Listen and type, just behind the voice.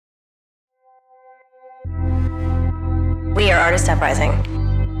Artist Uprising.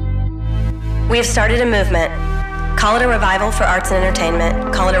 We have started a movement. Call it a revival for arts and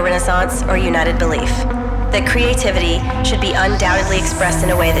entertainment, call it a renaissance or united belief, that creativity should be undoubtedly expressed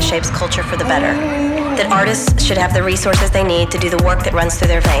in a way that shapes culture for the better, that artists should have the resources they need to do the work that runs through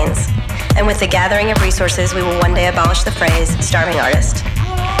their veins. And with the gathering of resources, we will one day abolish the phrase, starving artist.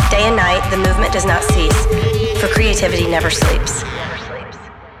 Day and night, the movement does not cease, for creativity never sleeps.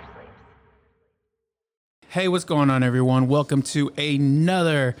 Hey, what's going on, everyone? Welcome to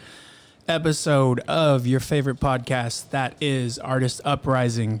another episode of your favorite podcast, that is Artist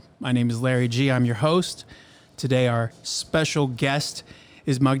Uprising. My name is Larry G. I'm your host. Today, our special guest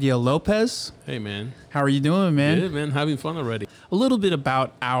is Magdiel Lopez. Hey, man. How are you doing, man? Good, man. Having fun already. A little bit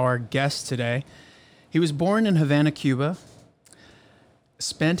about our guest today. He was born in Havana, Cuba,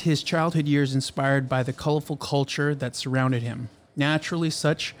 spent his childhood years inspired by the colorful culture that surrounded him. Naturally,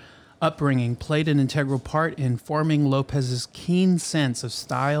 such upbringing played an integral part in forming Lopez's keen sense of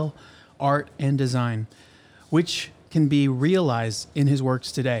style, art, and design, which can be realized in his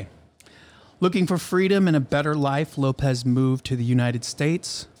works today. Looking for freedom and a better life, Lopez moved to the United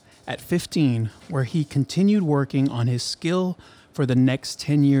States at 15, where he continued working on his skill for the next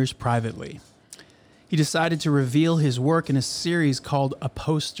 10 years privately. He decided to reveal his work in a series called A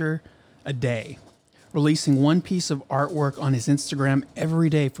Poster a Day, releasing one piece of artwork on his Instagram every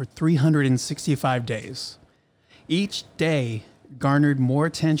day for 365 days. Each day garnered more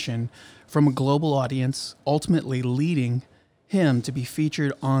attention from a global audience, ultimately leading him to be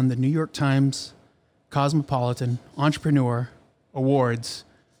featured on the New York Times Cosmopolitan Entrepreneur Awards.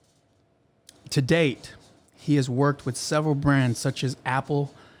 To date, he has worked with several brands such as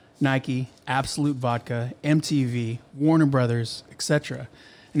Apple, Nike, Absolute Vodka, MTV, Warner Brothers, etc.,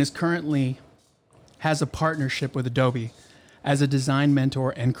 and is currently has a partnership with Adobe as a design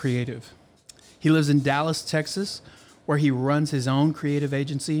mentor and creative. He lives in Dallas, Texas, where he runs his own creative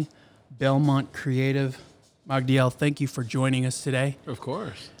agency, Belmont Creative. Magdiel, thank you for joining us today. Of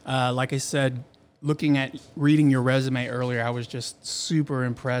course. Like I said, reading your resume earlier, I was just super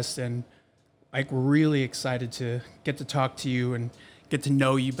impressed and really excited to get to talk to you and get to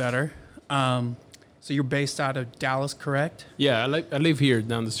know you better. So you're based out of Dallas, correct? Yeah, I live here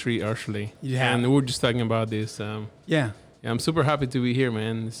down the street, actually. Yeah. And we were just talking about this. Yeah, I'm super happy to be here,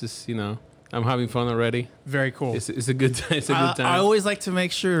 man. This is, I'm having fun already. very cool. It's a good time. It's a good time. I always like to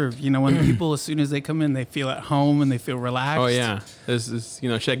make sure, when people, as soon as they come in, they feel at home and they feel relaxed. Oh, yeah. This is,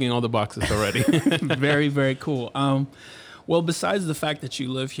 checking all the boxes already. Very, very cool. Well, besides the fact that you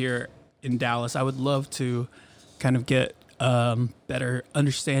live here in Dallas, I would love to kind of get better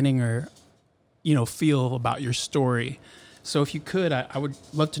understanding or, feel about your story. So if you could, I would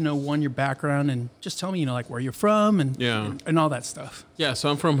love to know, one, your background, and just tell me, where you're from and all that stuff. Yeah, so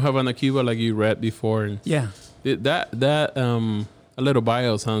I'm from Havana, Cuba, like you read before. And Yeah. that a little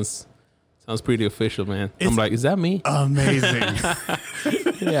bio sounds pretty official, man. I'm like, is that me? Amazing.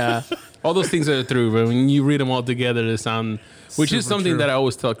 Yeah. All those things are true, but when you read them all together, they sound, which is Super something true. that I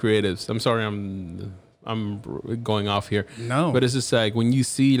always tell creatives. I'm sorry, I'm going off here. No. But it's just like when you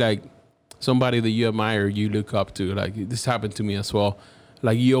see like somebody that you admire, you look up to, like this happened to me as well.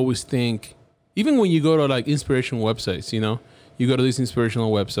 Like you always think, even when you go to like inspirational websites, you go to these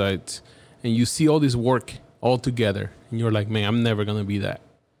inspirational websites and you see all this work all together and you're like, man, I'm never going to be that.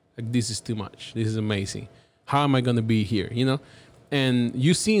 Like this is too much. This is amazing. How am I going to be here? And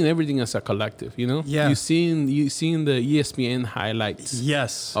you seeing everything as a collective, Yeah. You seeing the ESPN highlights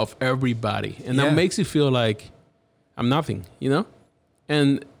Yes. of everybody, and Yeah. that makes you feel like I'm nothing,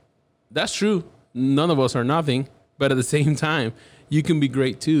 And that's true. None of us are nothing, but at the same time, you can be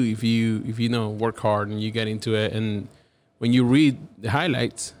great too if you work hard and you get into it. And when you read the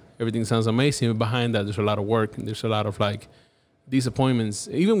highlights, everything sounds amazing. But behind that, there's a lot of work and there's a lot of like disappointments.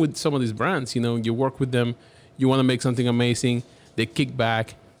 Even with some of these brands, you work with them, you want to make something amazing. They kick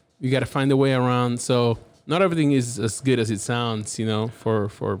back. You got to find a way around. So not everything is as good as it sounds,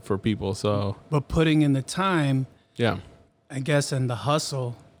 for people. So, But putting in the time, yeah. I guess, and the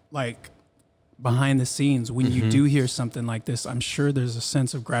hustle, like behind the scenes, when you do hear something like this, I'm sure there's a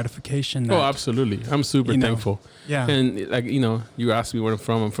sense of gratification. That, Oh, absolutely. I'm super thankful. Yeah. And like, you asked me where I'm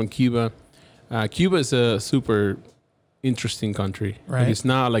from. I'm from Cuba. Cuba is a super interesting country. Right. Like, it's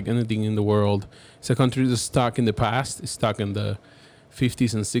not like anything in the world. It's a country that's stuck in the past. It's stuck in the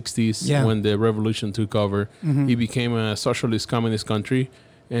 50s and 60s when the revolution took over. It became a socialist communist country.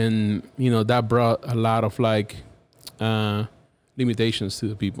 And, that brought a lot of like limitations to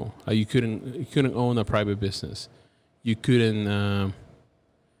the people. You couldn't own a private business. You couldn't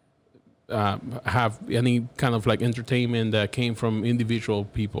have any kind of like entertainment that came from individual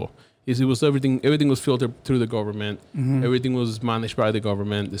people. It was everything was filtered through the government. Everything was managed by the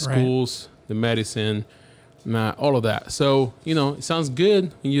government, the schools, the medicine, all of that. So, it sounds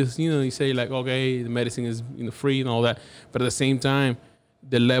good. You say like, okay, the medicine is free and all that. But at the same time,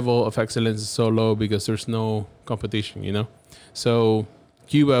 the level of excellence is so low because there's no competition, So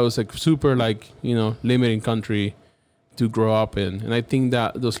Cuba was like super limiting country to grow up in. And I think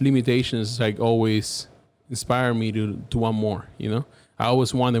that those limitations like always inspire me to want more, I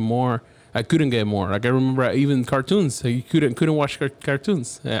always wanted more. I couldn't get more. Like I remember even cartoons. You couldn't watch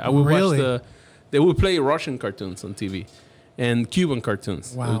cartoons. I would watch they would play Russian cartoons on TV and Cuban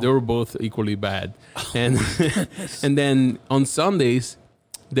cartoons. Wow. They were both equally bad. And and then on Sundays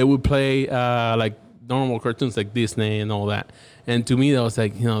they would play like normal cartoons like Disney and all that. And to me that was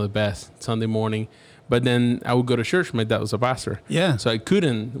like, the best Sunday morning. But then I would go to church. My dad was a pastor. Yeah. So I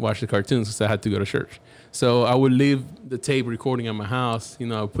couldn't watch the cartoons because I had to go to church. So I would leave the tape recording at my house.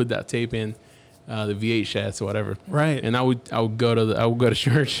 I would put that tape in the VHS or whatever. Right. And I would go to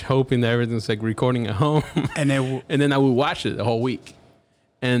church hoping that everything's like recording at home. And and then I would watch it the whole week.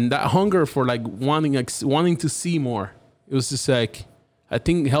 And that hunger for like wanting to see more, it was just like, I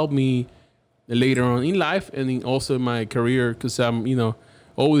think helped me later on in life and also in my career because I'm,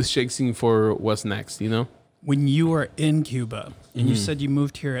 always chasing for what's next, When you were in Cuba, and you said you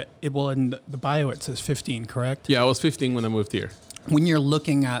moved here in the bio it says 15, correct? Yeah, I was 15 when I moved here. When you're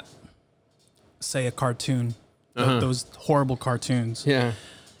looking at, say, a cartoon, those horrible cartoons, Yeah.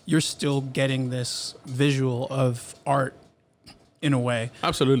 you're still getting this visual of art in a way.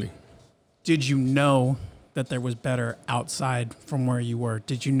 Absolutely. Did you know that there was better outside from where you were?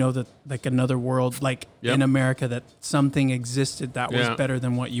 Did you know that like another world, like in America, that something existed that was better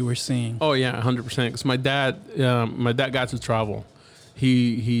than what you were seeing? Oh yeah, 100%. Because my dad got to travel.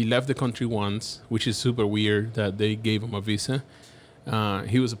 He left the country once, which is super weird that they gave him a visa.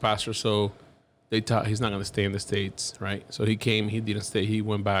 He was a pastor, so they thought he's not going to stay in the States, right? So he came, he didn't stay, he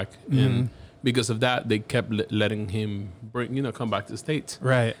went back, and because of that, they kept letting him come back to the States.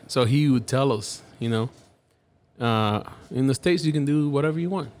 Right. So he would tell us, in the States, you can do whatever you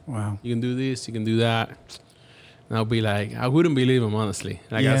want. Wow. You can do this, you can do that. And I'll be like, I wouldn't believe him, honestly.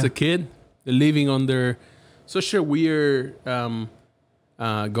 Like as a kid, living under such a weird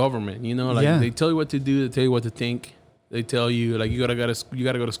government, they tell you what to do, they tell you what to think. They tell you like you gotta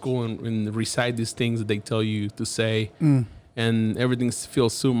go to school and recite these things that they tell you to say, and everything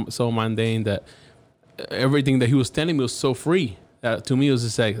feels so mundane that everything that he was telling me was so free that to me it was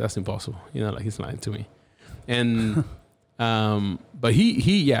just like that's impossible, like he's lying to me. And but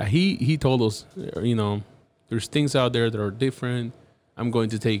he told us, there's things out there that are different. I'm going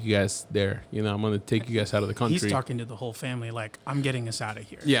to take you guys there. I'm going to take you guys out of the country. He's talking to the whole family like, I'm getting us out of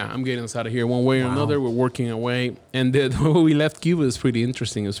here. Yeah, I'm getting us out of here one way or another. We're working away. And the way we left Cuba is pretty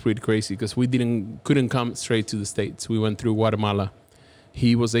interesting. It was pretty crazy because we couldn't come straight to the States. We went through Guatemala.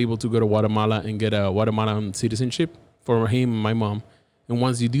 He was able to go to Guatemala and get a Guatemalan citizenship for him and my mom. And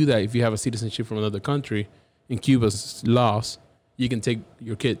once you do that, if you have a citizenship from another country, in Cuba's laws, you can take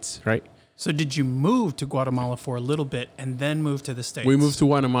your kids, right? So did you move to Guatemala for a little bit and then move to the States? We moved to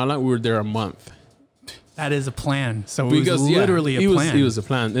Guatemala. We were there a month. That is a plan. So it was literally a plan. It was a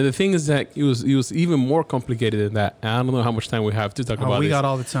plan. And the thing is that it was even more complicated than that. I don't know how much time we have to talk about this. We got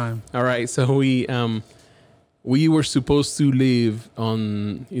all the time. All right. So we were supposed to leave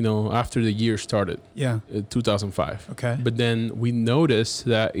on, after the year started. Yeah. 2005. Okay. But then we noticed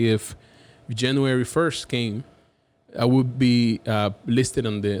that if January 1st came, I would be listed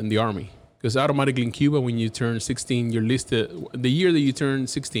in the army. Because automatically in Cuba, when you turn 16, you're listed. The year that you turn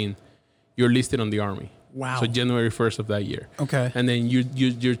 16, you're listed on the army. Wow. So January 1st of that year. Okay. And then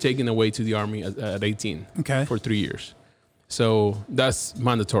you're taken away to the army at 18. Okay. For 3 years. So that's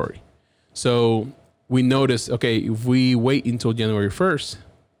mandatory. So we noticed, okay, if we wait until January 1st,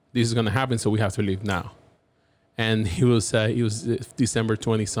 this is going to happen. So we have to leave now. And he was December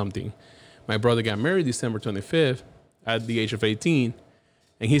 20 something. My brother got married December 25th at the age of 18.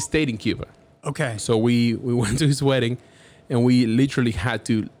 And he stayed in Cuba. Okay. So we went to his wedding and we literally had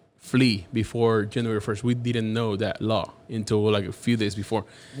to flee before January 1st. We didn't know that law until like a few days before.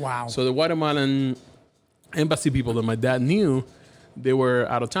 Wow. So the Guatemalan embassy people that my dad knew, they were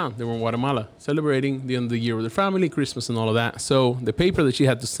out of town. They were in Guatemala celebrating the end of the year with their family, Christmas and all of that. So the paper that she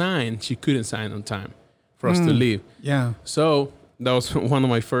had to sign, she couldn't sign on time for us to leave. Yeah. So that was one of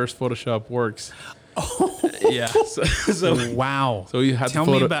my first Photoshop works. Oh yeah! So wow! So you had tell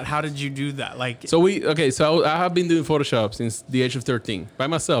to me about how did you do that? So I have been doing Photoshop since the age of 13 by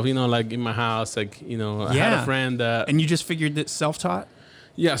myself. Like in my house, I had a friend that. And you just figured that self-taught?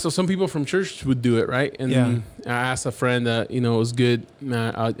 Yeah, so some people from church would do it, right? And Yeah. I asked a friend that, it was good.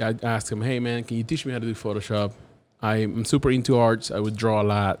 I asked him, hey, man, can you teach me how to do Photoshop? I'm super into arts. I would draw a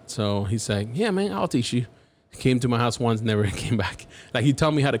lot. So he's like, yeah, man, I'll teach you. He came to my house once, never came back. Like, he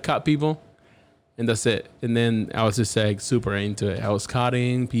taught me how to cut people, and that's it. And then I was just like super into it. I was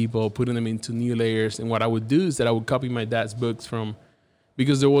cutting people, putting them into new layers. And what I would do is that I would copy my dad's books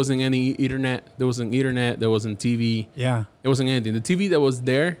because there wasn't any internet. There wasn't TV. Yeah. There wasn't anything. The TV that was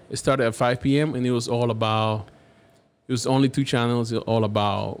there, it started at 5 p.m. and it was only 2 channels, all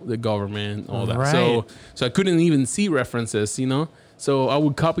about the government, all that. Right. So I couldn't even see references, So I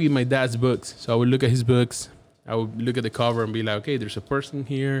would copy my dad's books. So I would look at his books. I would look at the cover and be like, okay, there's a person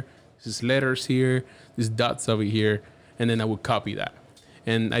here. There's letters here. There's dots over here. And then I would copy that.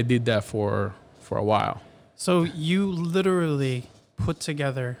 And I did that for a while. So you literally put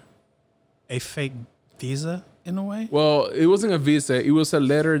together a fake visa in a way? Well, it wasn't a visa. It was a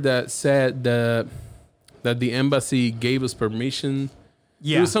letter that said that the embassy gave us permission.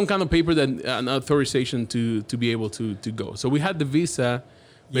 Yeah. It was some kind of paper that an authorization to be able to go. So we had the visa,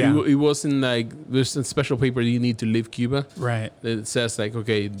 but it wasn't like there's a special paper that you need to leave Cuba. Right. That says like,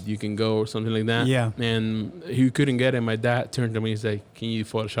 okay, you can go or something like that. Yeah. And he couldn't get it. My dad turned to me and said, can you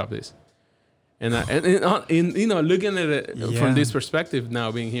Photoshop this? And looking at it from this perspective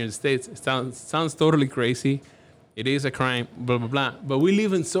now, being here in the States, it sounds totally crazy. It is a crime, blah, blah, blah. But we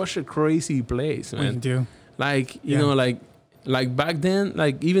live in such a crazy place, man. We do. Like, like back then,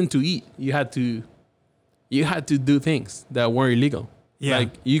 like even to eat, you had to do things that were illegal. Yeah. Like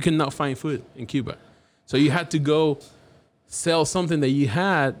you cannot find food in Cuba. So you had to go sell something that you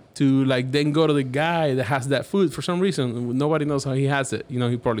had to like then go to the guy that has that food for some reason. Nobody knows how he has it.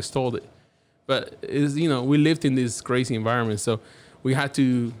 He probably stole it. But we lived in this crazy environment. So we had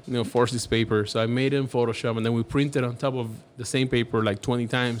to, force this paper. So I made it in Photoshop and then we printed on top of the same paper like 20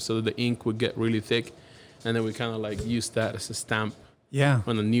 times so that the ink would get really thick. And then we kind of like used that as a stamp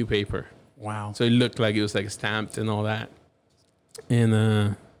on a new paper. Wow. So it looked like it was like stamped and all that.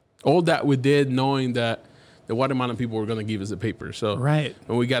 And all that we did knowing that the Guatemalan people were going to give us the paper. So right.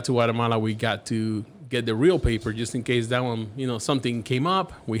 When we got to Guatemala, we got to get the real paper just in case that one, something came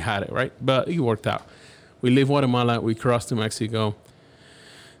up, we had it, right? But it worked out. We leave Guatemala, we crossed to Mexico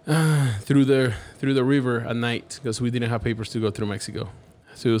through the river at night because we didn't have papers to go through Mexico.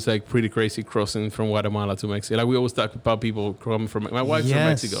 So it was like pretty crazy crossing from Guatemala to Mexico. Like we always talk about people coming from, my wife's from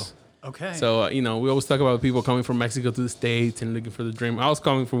Mexico. Okay. So, we always talk about people coming from Mexico to the States and looking for the dream. I was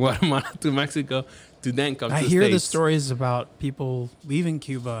coming from Guatemala to Mexico to then come to the States. I hear the stories about people leaving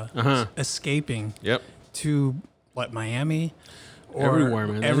Cuba, escaping to, Miami? Or everywhere,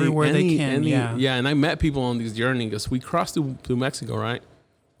 man. Everywhere they can, Yeah, and I met people on this journey because we crossed to Mexico, right?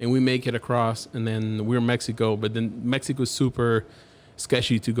 And we make it across, and then we're in Mexico. But then Mexico is super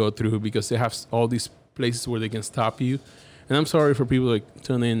sketchy to go through because they have all these places where they can stop you. And I'm sorry for people like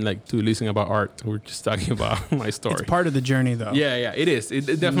tune in like to listen about art. We're just talking about my story. It's part of the journey, though. Yeah, it is. It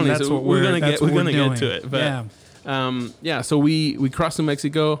definitely. That's is. what we're gonna doing. get to it. But So we cross to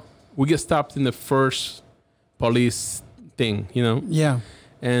Mexico. We get stopped in the first police thing, Yeah.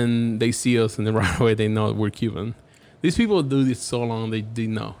 And they see us, and then right away they know we're Cuban. These people do this so long they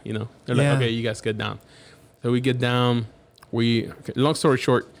know, They're like, okay, you guys get down. So we get down. Long story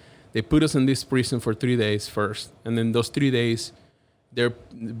short, they put us in this prison for 3 days first. And then those 3 days, they're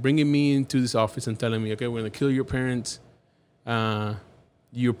bringing me into this office and telling me, okay, we're going to kill your parents.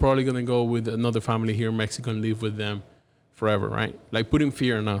 You're probably going to go with another family here in Mexico and live with them forever, right? Like putting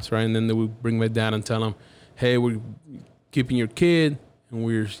fear in us, right? And then they would bring my dad and tell him, hey, we're keeping your kid and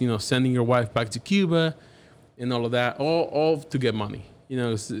we're, sending your wife back to Cuba and all of that, all to get money.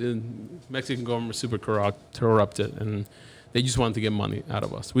 Mexican government is super corrupted and they just wanted to get money out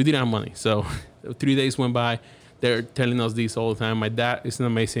of us. We didn't have money. So 3 days went by. They're telling us this all the time. My dad is an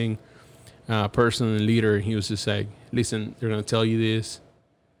amazing person and leader. He was just like, listen, they're going to tell you this.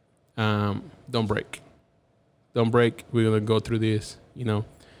 Don't break. Don't break. We're going to go through this.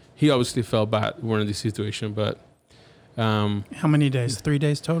 He obviously felt bad. We're in this situation, but... how many days? 3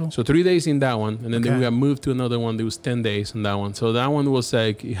 days total? So 3 days in that one. And then we got moved to another one. There was 10 days in that one. So that one was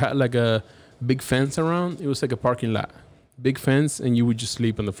like, it had like a big fence around. It was like a parking lot. Big fence, and you would just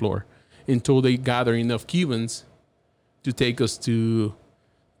sleep on the floor until they gather enough Cubans to take us to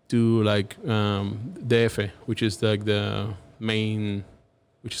like DF, which is like the main,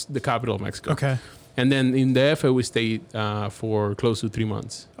 which is the capital of Mexico. Okay. And then in DF we stayed for close to 3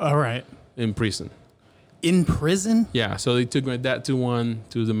 months. All right. In prison. In prison? Yeah. So they took my dad to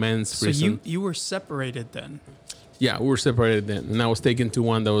the men's prison. So you were separated then? Yeah, we were separated then, and I was taken to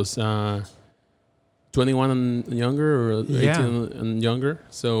one that was 21 and younger, or 18 Yeah. and younger.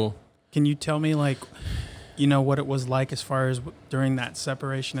 So Can you tell me, like, what it was like as far as during that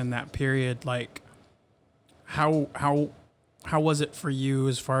separation and that period? Like, how was it for you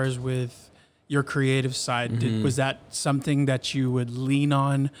as far as with your creative side? Was that something that you would lean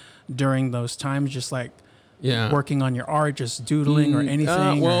on during those times? Just like working on your art, just doodling or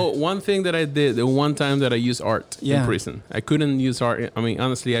anything? Well, one thing that I did, the one time that I used art in prison, I couldn't use art. I mean,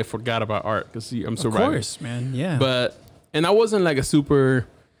 honestly, I forgot about art because I'm surviving. Of course, man. Yeah. And I wasn't like a super,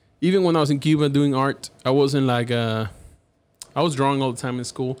 even when I was in Cuba doing art, I wasn't like I was drawing all the time in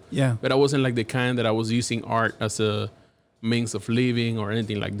school. Yeah. But I wasn't like the kind that I was using art as a means of living or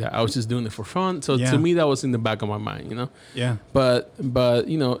anything like that. I was just doing it for fun. So to me, that was in the back of my mind, Yeah. But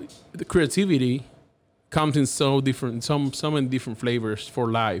the creativity comes in so many different flavors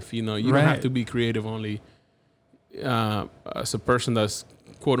for life. You don't have to be creative only as a person that's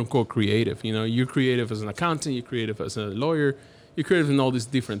quote unquote creative. You're creative as an accountant, you're creative as a lawyer, you're creative in all these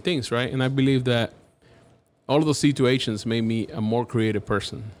different things, right? And I believe that all of those situations made me a more creative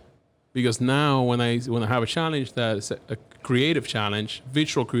person. Because now when I have a challenge that is a creative challenge,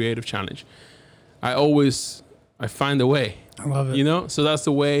 visual creative challenge, I find a way. I love it. So that's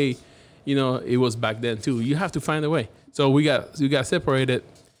the way, it was back then too. You have to find a way. So we got separated,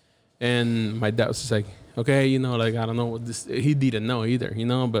 and my dad was just like, okay, I don't know what this. He didn't know either,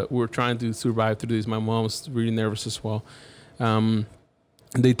 But we're trying to survive through this. My mom's really nervous as well.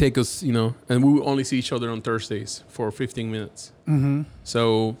 They take us, and we will only see each other on Thursdays for 15 minutes. Mm-hmm.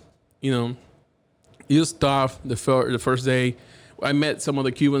 So. It was tough. The first day, I met some of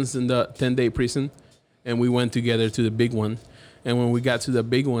the Cubans in the 10-day prison, and we went together to the big one. And when we got to the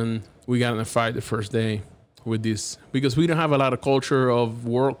big one, we got in a fight the first day with this, because we don't have a lot of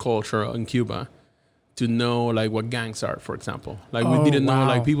world culture in Cuba to know like what gangs are, for example. Like we didn't know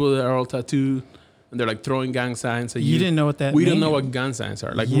like people that are all tattooed and they're like throwing gang signs. You didn't know what that we meant? don't know what gang signs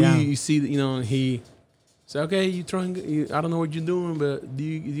are. Like you see, he said, okay, I don't know what you're doing, but do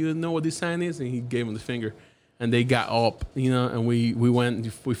you know what this sign is? And he gave him the finger, and they got up, and we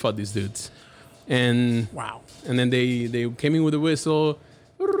fought these dudes, and wow, and then they came in with a whistle,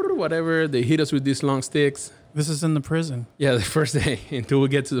 whatever. They hit us with these long sticks. This is in the prison. Yeah, the first day until we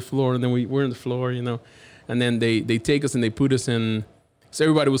get to the floor, and then we're on the floor, and then they take us and they put us in. So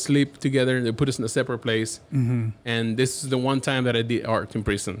everybody would sleep together. They put us in a separate place, and this is the one time that I did art in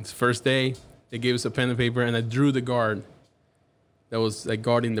prison. First day. They gave us a pen and paper, and I drew the guard that was like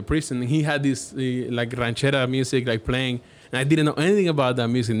guarding the prison. And he had this like ranchera music like playing, and I didn't know anything about that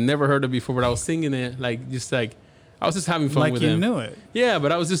music, never heard it before. But I was singing it I was just having fun with him. Like you knew it. Yeah,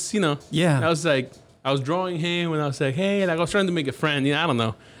 but I was just I was like I was drawing him, and I was like, hey, like I was trying to make a friend. I don't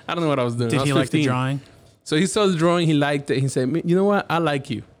know what I was doing. Did he like the drawing? So he saw the drawing, he liked it. He said, you know what? I like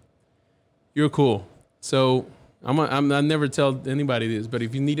you. You're cool. So. I never tell anybody this, but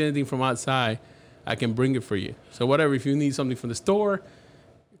if you need anything from outside, I can bring it for you. So whatever, if you need something from the store,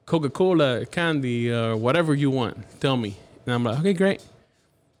 Coca-Cola, candy, whatever you want, tell me. And I'm like, okay, great.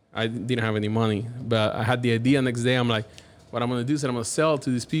 I didn't have any money, but I had the idea next day. I'm like, what I'm going to do is I'm going to sell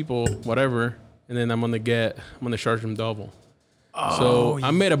to these people, whatever, and then I'm going to charge them double. Oh, so I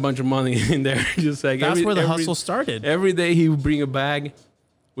made a bunch of money in there. Just like that's where the hustle started. Every day he would bring a bag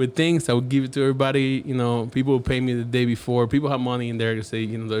with things. I would give it to everybody. People would pay me the day before. People have money in there to say,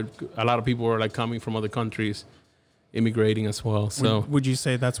 a lot of people are like coming from other countries, immigrating as well. So would you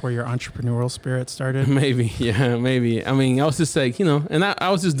say that's where your entrepreneurial spirit started? Maybe, yeah, maybe. I mean, I was just like, and I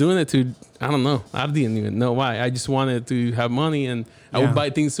was just doing it to, I don't know. I didn't even know why. I just wanted to have money, and I would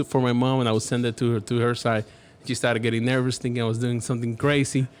buy things for my mom, and I would send it to her side. She started getting nervous, thinking I was doing something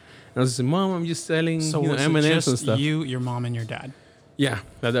crazy. And I was just like, Mom, I'm just selling M&Ms and stuff. You, your mom, and your dad? Yeah,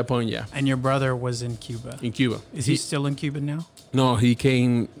 at that point, yeah. And your brother was in Cuba? In Cuba. Is he still in Cuba now? No, he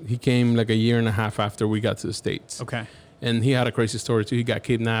came like a year and a half after we got to the States. Okay. And he had a crazy story too. He got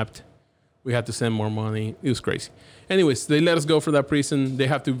kidnapped. We had to send more money. It was crazy. Anyways, they let us go for that prison. They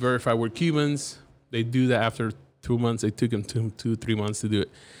have to verify we're Cubans. They do that after 2 months. They took them 3 months to do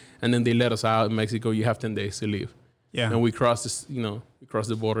it. And then they let us out in Mexico. You have 10 days to leave. Yeah. And we crossed this, we crossed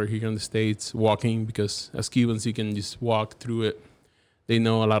the border here in the States walking, because as Cubans, you can just walk through it. They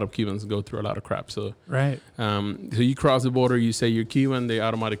know a lot of Cubans go through a lot of crap. So, right. So you cross the border, you say you're Cuban, they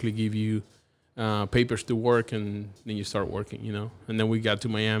automatically give you papers to work, and then you start working, And then we got to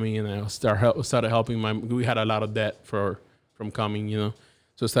Miami, and I started helping we had a lot of debt from coming,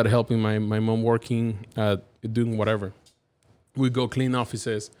 So I started helping my mom working, doing whatever. We'd go clean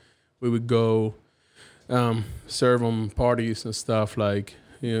offices. We would go serve on parties and stuff, like,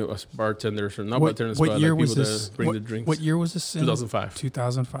 as bartenders, or not bartenders, but like people that bring the drinks. What year was this in? 2005.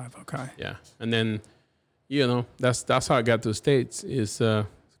 2005, okay. Yeah. And then you know, that's how I got to the States. It's a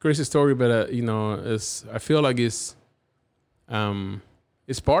crazy story, but you know, I feel like it's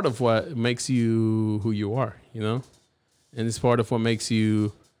part of what makes you who you are, you know, and it's part of what makes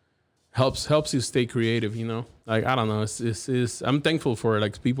you helps you stay creative, you know. Like, I don't know, it's I'm thankful for it.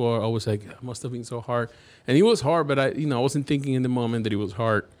 Like, people are always like, it must have been so hard, and it was hard, but I wasn't thinking in the moment that it was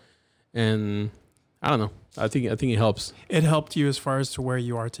hard, and I don't know. I think it helps. It helped you as far as to where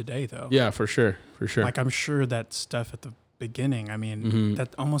you are today, though. Yeah, for sure. Like, I'm sure that stuff at the beginning, I mean,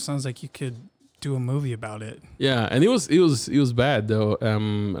 that almost sounds like you could do a movie about it. Yeah, and it was bad though.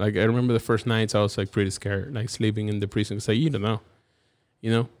 Like, I remember the first nights I was like pretty scared, like sleeping in the prison. It's like, you don't know.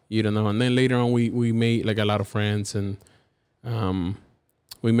 And then later on we made like a lot of friends, and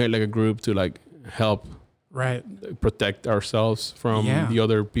we made like a group to like help protect ourselves from the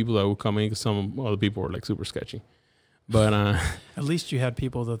other people that would come in, because some other people were like super sketchy. But at least you had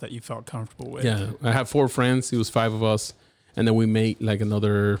people though that you felt comfortable with. Yeah, I had 4 friends. It was 5 of us, and then we made like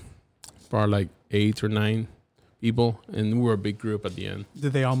another probably like 8 or 9 people, and we were a big group at the end.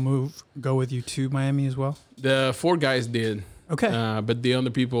 Did they all go with you to Miami as well? The 4 guys did. Okay. But the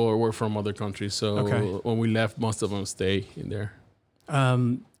other people were from other countries, so when we left, most of them stay in there.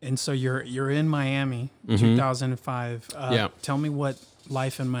 And so you're in Miami, 2005. Tell me what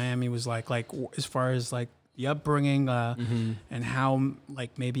life in Miami was like as far as like the upbringing, and how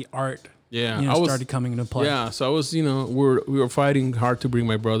like maybe art, started coming into play. Yeah, so I was, we were fighting hard to bring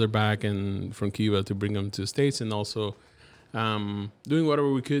my brother back and from Cuba to bring him to the States, and also doing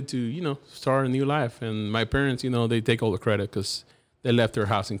whatever we could to, start a new life. And my parents, they take all the credit because they left their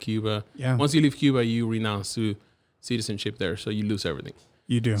house in Cuba. Yeah. Once you leave Cuba, you renounce to citizenship there, so you lose everything.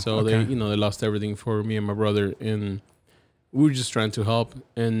 You do. So they lost everything for me and my brother, and we were just trying to help.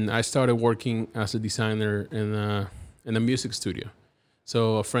 And I started working as a designer in a music studio.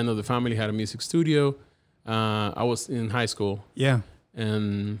 So a friend of the family had a music studio. I was in high school. Yeah.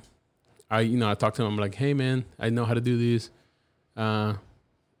 And I talked to him. I'm like, hey man, I know how to do this.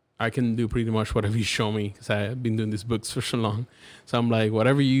 I can do pretty much whatever you show me, because I've been doing these books for so long. So I'm like,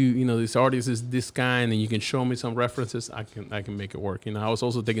 whatever this artist is this kind, and you can show me some references, I can make it work. I was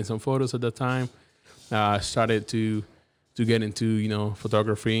also taking some photos at that time. I started to get into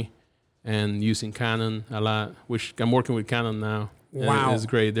photography and using Canon a lot, which I'm working with Canon now. Wow, it's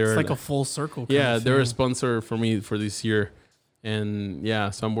great. It's like a full circle. They're a sponsor for me for this year. And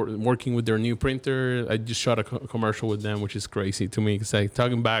so I'm working with their new printer. I just shot a commercial with them, which is crazy to me. Because like,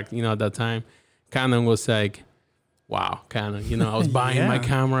 talking back, at that time, Canon was like, wow, Canon. I was buying my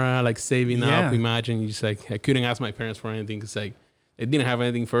camera, like saving up. Imagine, just like, I couldn't ask my parents for anything because like they didn't have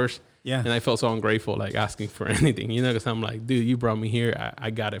anything first. Yeah. And I felt so ungrateful, like asking for anything, because I'm like, dude, you brought me here. I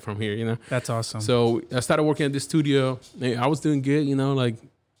got it from here, That's awesome. So I started working at this studio. I was doing good, like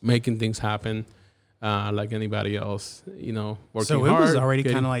making things happen. Like anybody else, working hard. So it was already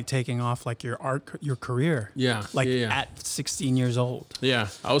kind of like taking off like your career. Yeah. Like at 16 years old. Yeah.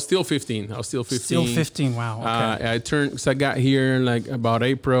 I was still 15. Still 15. Wow. Okay. I got here like about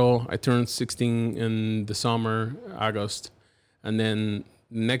April. I turned 16 in the summer, August. And then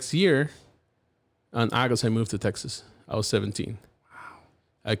next year, in August, I moved to Texas. I was 17. Wow.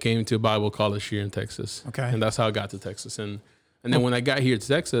 I came to Bible college here in Texas. Okay. And that's how I got to Texas. And then when I got here to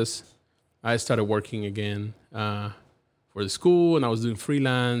Texas, I started working again for the school, and I was doing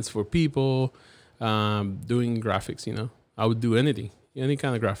freelance for people, doing graphics, I would do anything, any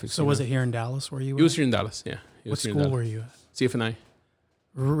kind of graphics. So was it here in Dallas where you were? It was here in Dallas, yeah. What school were you at? CFNI.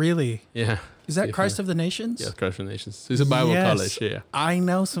 Really? Yeah. Is that Christ of the Nations? Yeah, Christ of the Nations. So it's a Bible college, yeah. I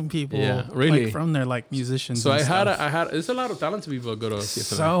know some people really? like from there, like musicians. So I had there's a lot of talented people that go to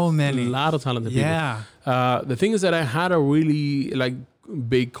CFNI. So many. A lot of talented people. Yeah. The thing is that I had a really like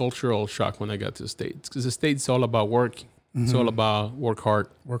big cultural shock when I got to the States, because the States is all about work. Mm-hmm. It's all about work hard.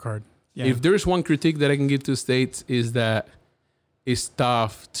 Work hard. Yeah. If there's one critique that I can give to the States, is that it's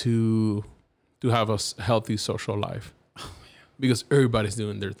tough to have a healthy social life. Oh, yeah. Because everybody's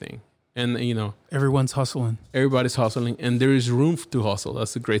doing their thing. And everyone's hustling. Everybody's hustling, and there is room to hustle.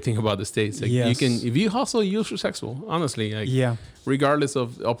 That's the great thing about the States. Like if you hustle, you're successful. Honestly, like regardless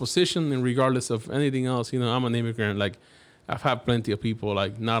of opposition and regardless of anything else, I'm an immigrant. Like I've had plenty of people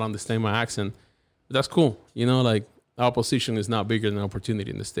like not understand my accent, but that's cool. Like opposition is not bigger than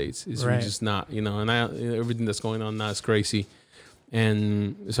opportunity in the States. It's just not. And everything that's going on now is crazy,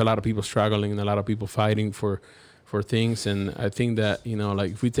 and there's a lot of people struggling and a lot of people fighting for things. And I think that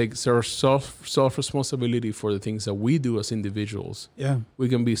like if we take self responsibility for the things that we do as individuals, we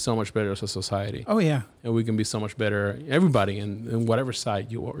can be so much better as a society. Oh yeah. And we can be so much better, everybody in whatever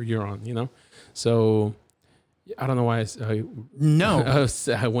side you're on. So I don't know why No.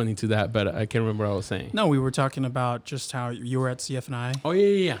 I went into that, but I can't remember what I was saying. No, we were talking about just how you were at CFNI. Oh,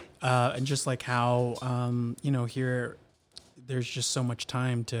 yeah. And just like how, here, there's just so much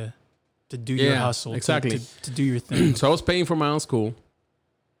time to do your hustle. Exactly. To do your thing. So I was paying for my own school,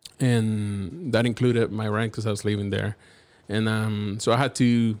 and that included my rent because I was living there. And so I had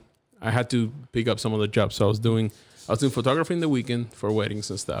to pick up some of the jobs. So I was doing photography in the weekend for weddings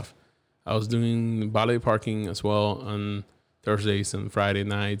and stuff. I was doing valet parking as well on Thursdays and Friday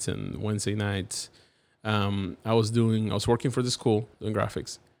nights and Wednesday nights. I was working for the school doing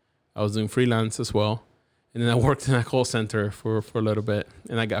graphics. I was doing freelance as well. And then I worked in a call center for a little bit,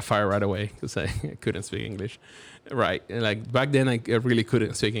 and I got fired right away because I couldn't speak English. Right. And like back then I really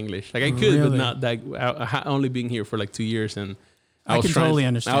couldn't speak English. Like I could, but not that. I had only been here for like 2 years, and I can totally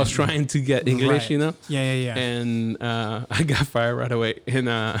understand. I was trying to get English, right. Yeah. And I got fired right away. And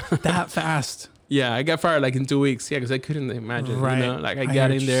that fast. Yeah, I got fired like in 2 weeks. Yeah, because I couldn't imagine, right. Like I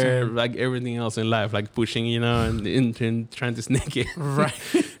got in there like everything else in life, like pushing, and trying to sneak it. Right.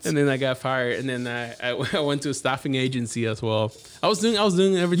 And then I got fired, and then I went to a staffing agency as well. I was doing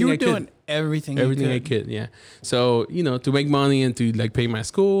everything I could. You were doing everything I could, yeah. So, to make money and to like pay my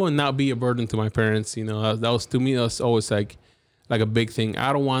school and not be a burden to my parents, that was to me, that was always like a big thing.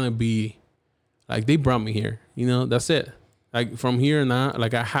 I don't want to be like, they brought me here, that's it. Like from here on out,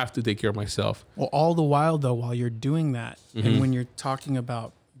 like I have to take care of myself. Well, all the while though, while you're doing that, and when you're talking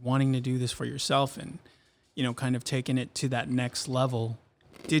about wanting to do this for yourself and, kind of taking it to that next level,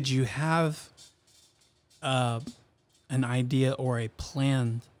 did you have an idea or a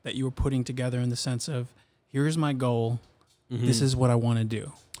plan that you were putting together in the sense of, here's my goal, this is what I want to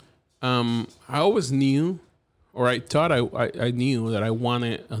do? I always knew, or I thought I knew that I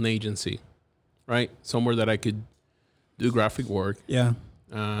wanted an agency, right? Somewhere that I could do graphic work. Yeah.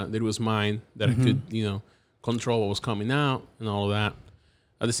 That it was mine, that I could, control what was coming out and all of that.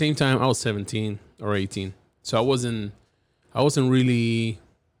 At the same time, I was 17 or 18. So I wasn't really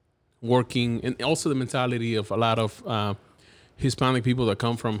working. And also the mentality of a lot of Hispanic people that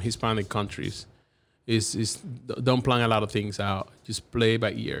come from Hispanic countries is don't plan a lot of things out. Just play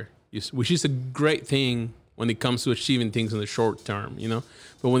by ear, which is a great thing when it comes to achieving things in the short term,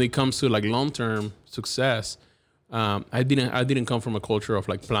 But when it comes to like long-term success, I didn't come from a culture of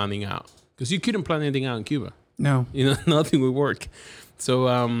like planning out, because you couldn't plan anything out in Cuba. No, nothing would work. So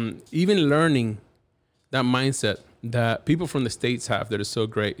even learning that mindset that people from the States have that is so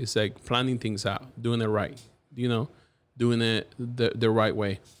great, is like planning things out, doing it right, doing it the right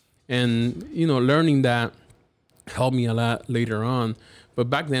way. And, learning that helped me a lot later on. But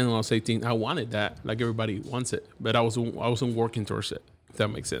back then when I was 18, I wanted that, like everybody wants it, but I wasn't working towards it, if that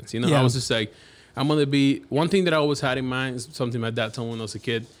makes sense. Yeah. I was just like, I'm going to be, one thing that I always had in mind is something my dad told me when I was a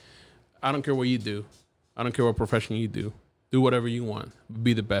kid. I don't care what you do. I don't care what profession you do. Do whatever you want.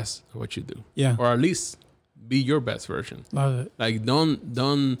 Be the best at what you do. Yeah. Or at least be your best version. Love it. Like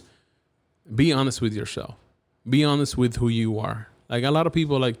don't be honest with yourself. Be honest with who you are. Like a lot of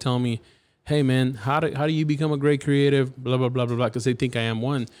people like tell me, hey man, how do you become a great creative? Blah, blah, blah, blah, blah. Because they think I am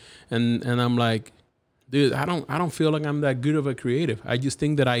one. And I'm like, dude, I don't feel like I'm that good of a creative. I just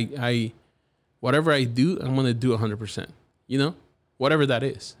think that I whatever I do, I'm going to do 100%, whatever that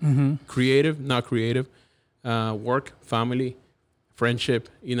is. Creative, not creative, work, family, friendship,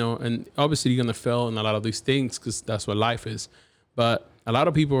 and obviously you're going to fail in a lot of these things because that's what life is. But a lot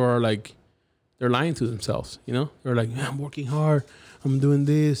of people are like, they're lying to themselves, They're like, I'm working hard, I'm doing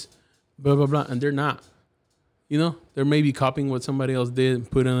this, blah, blah, blah. And they're not, they're maybe copying what somebody else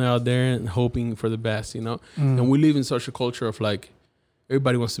did, putting it out there and hoping for the best, And we live in such a culture of like,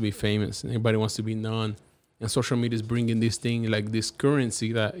 everybody wants to be famous and everybody wants to be known. And social media is bringing this thing, like this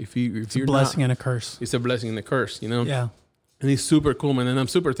currency that if you're a blessing and a curse. It's a blessing and a curse, Yeah. And it's super cool, man. And I'm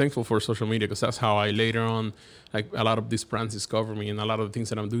super thankful for social media because that's how I later on, like a lot of these brands discover me, and a lot of the things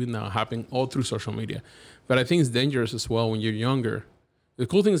that I'm doing now happen all through social media. But I think it's dangerous as well when you're younger. The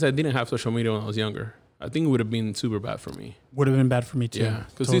cool thing is I didn't have social media when I was younger. I think it would have been super bad for me. Would have been bad for me too. Yeah,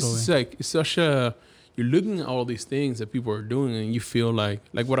 because this is like, it's such a, you're looking at all these things that people are doing and you feel like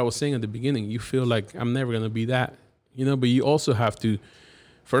what I was saying at the beginning, you feel like I'm never going to be that, but you also have to,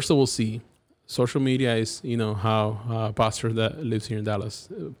 first of all, see social media is, how a pastor that lives here in Dallas,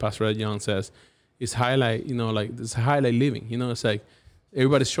 Pastor Ed Young says, is highlight, like this highlight living, it's like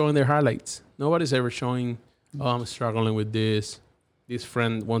everybody's showing their highlights. Nobody's ever showing, oh, I'm struggling with this. This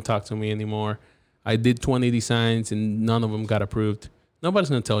friend won't talk to me anymore. I did 20 designs and none of them got approved. Nobody's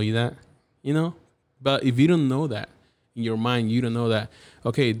going to tell you that, But if you don't know that, in your mind, you don't know that,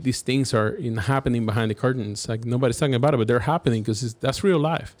 okay, these things are happening behind the curtains. Like nobody's talking about it, but they're happening because that's real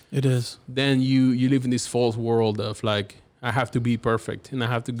life. It is. Then you live in this false world of like, I have to be perfect and I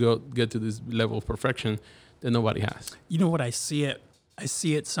have to get to this level of perfection that nobody has. You know what I see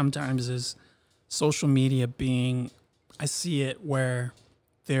it sometimes as social media being, I see it where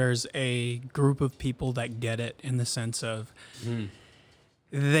there's a group of people that get it in the sense of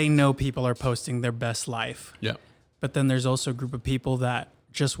they know people are posting their best life. Yeah. But then there's also a group of people that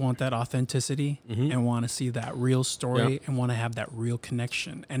just want that authenticity and want to see that real story and want to have that real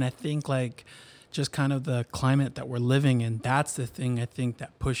connection. And I think like just kind of the climate that we're living in, that's the thing I think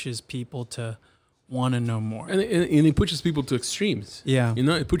that pushes people to want to know more. And it pushes people to extremes. Yeah. You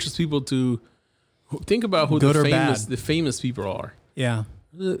know, it pushes people to think about who Good or the famous people are. Yeah.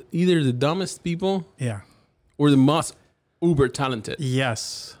 Either the dumbest people Yeah. or the most uber talented.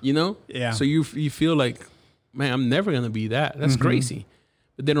 Yes. You know? Yeah. So you feel like, man, I'm never going to be that. That's crazy.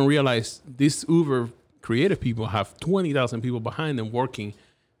 But they don't realize these uber creative people have 20,000 people behind them working,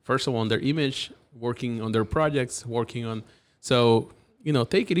 first of all, on their image, working on their projects, working on. So, you know,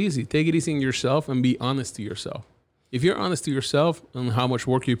 take it easy. Take it easy in yourself and be honest to yourself. If you're honest to yourself on how much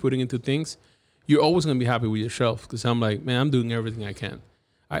work you're putting into things, you're always going to be happy with yourself. Because I'm like, man, I'm doing everything I can.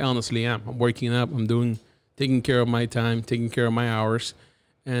 I honestly am. I'm waking up. I'm taking care of my time, taking care of my hours.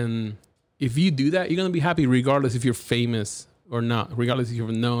 And if you do that, you're going to be happy regardless if you're famous or not, regardless if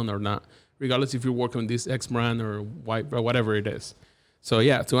you're known or not, regardless if you're working on this X brand or Y or whatever it is. So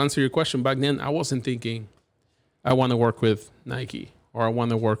yeah, to answer your question, back then I wasn't thinking I want to work with Nike or I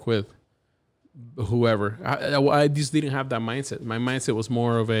want to work with whoever. I just didn't have that mindset. My mindset was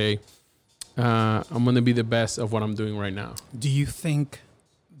more of a, I'm going to be the best of what I'm doing right now. Do you think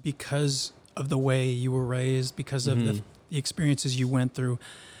because of the way you were raised, because of the experiences you went through,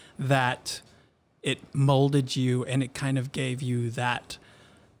 that it molded you and it kind of gave you that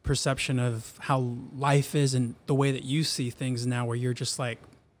perception of how life is and the way that you see things now, where you're just like,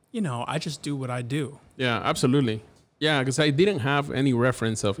 you know, I just do what I do? Yeah, absolutely. Yeah, because I didn't have any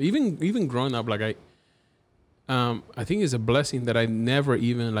reference of even growing up. Like I think it's a blessing that I never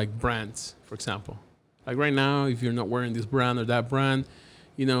even like brands, for example. Like right now, if you're not wearing this brand or that brand,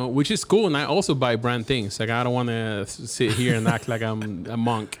 you know, which is cool. And I also buy brand things. Like I don't want to sit here and act like I'm a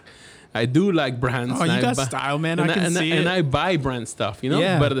monk. I do like brands. Oh, you got style, man. I can see it. And I buy brand stuff, you know?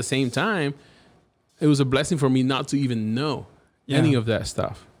 Yeah. But at the same time, it was a blessing for me not to even know any of that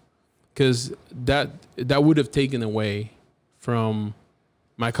stuff. Because that would have taken away from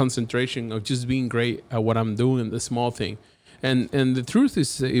my concentration of just being great at what I'm doing, the small thing. And the truth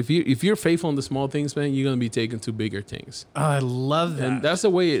is, if you're faithful in the small things, man, you're gonna be taken to bigger things. Oh, I love that. And that's the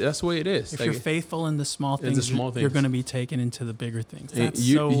way it is. If you're faithful in the small things, you're going to be taken into the bigger things.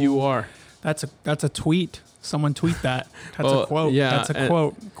 You are. That's a tweet. Someone tweet that. That's a quote. Yeah, that's a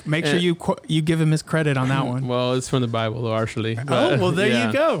quote. Make sure you give him his credit on that one. Well, it's from the Bible, actually. Oh, well, there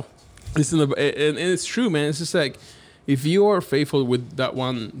you go. It's and it's true, man. It's just like if you are faithful with that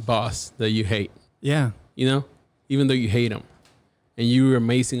one boss that you hate, yeah, you know, even though you hate him, and you're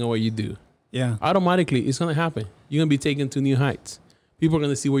amazing at what you do, yeah, automatically it's gonna happen. You're gonna be taken to new heights. People are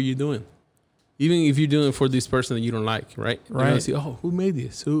gonna see what you're doing, even if you're doing it for this person that you don't like, right? They're gonna see, oh, who made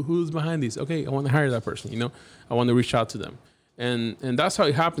this? Who's behind this? Okay, I want to hire that person. You know, I want to reach out to them, and that's how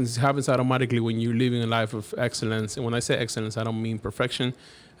it happens. It happens automatically when you're living a life of excellence. And when I say excellence, I don't mean perfection.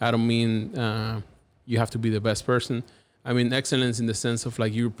 I don't mean you have to be the best person. I mean excellence in the sense of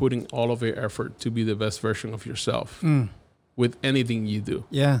like you're putting all of your effort to be the best version of yourself with anything you do.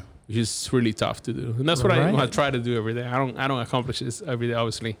 Yeah, which is really tough to do, and that's what I try to do every day. I don't accomplish this every day,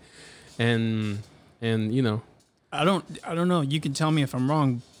 obviously, and you know, I don't know. You can tell me if I'm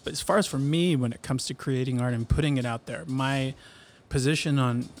wrong, but as far as for me, when it comes to creating art and putting it out there, my position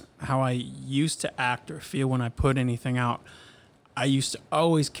on how I used to act or feel when I put anything out, I used to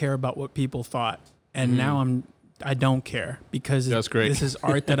always care about what people thought, and now I don't care because that's great. This is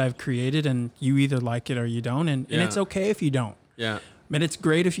art that I've created, and you either like it or you don't, and it's okay if you don't. Yeah, but it's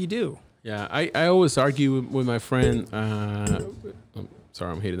great if you do. Yeah, I always argue with my friend.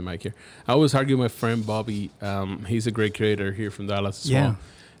 Sorry, I'm hitting the mic here. I always argue with my friend Bobby. He's a great creator here from Dallas as well,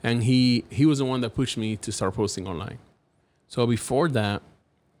 and he was the one that pushed me to start posting online. So before that,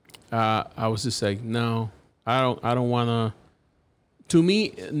 I was just like, no, I don't want to. To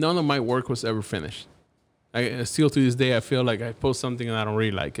me, none of my work was ever finished. I still to this day, I feel like I post something and I don't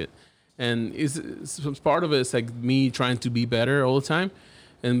really like it. And it's part of it is like me trying to be better all the time.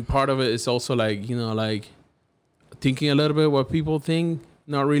 And part of it is also like, you know, like thinking a little bit what people think.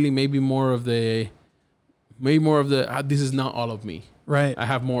 Not really, maybe more of the, this is not all of me. Right. I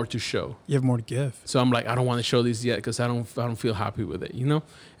have more to show. You have more to give. So I'm like, I don't want to show this yet because I don't feel happy with it, you know?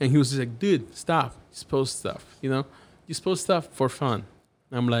 And he was just like, dude, stop. Just post stuff, you know? Just post stuff for fun.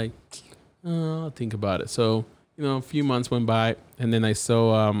 I'm like, oh, I'll think about it. So, you know, a few months went by, and then I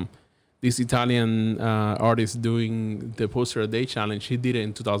saw this Italian artist doing the Poster a Day challenge. He did it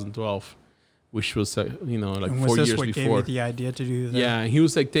in 2012, which was, you know, like And 4 was this years what before. gave you the idea to do that? Yeah, he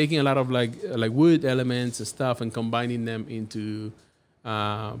was like taking a lot of like wood elements and stuff and combining them into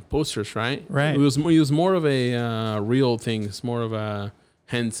posters, right? Right. It was more of a real thing. It's more of a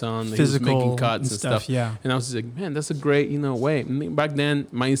hands-on. He was Physical making cuts and stuff. Yeah. And I was just like, man, that's a great, you know, way. And back then,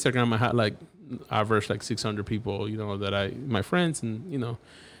 my Instagram, I had like average like 600 people, you know, my friends, and you know,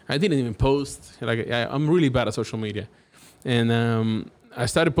 I didn't even post. Like I'm really bad at social media, and I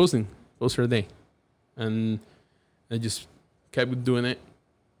started posting Poster a Day, and I just kept doing it.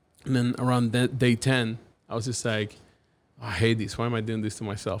 And then around day 10, I was just like, oh, I hate this. Why am I doing this to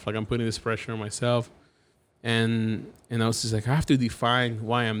myself? Like I'm putting this pressure on myself. And I was just like, I have to define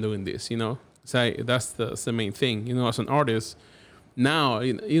why I'm doing this, you know? So that's the main thing, you know, as an artist. Now,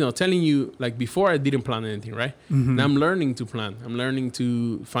 you know, telling you, like before I didn't plan anything, right? Mm-hmm. Now I'm learning to plan. I'm learning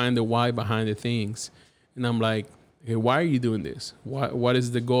to find the why behind the things. And I'm like, okay, why are you doing this? What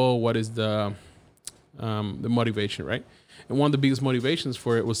is the goal? What is the motivation, right? And one of the biggest motivations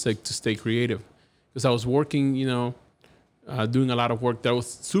for it was like to stay creative, because I was working, you know, doing a lot of work that was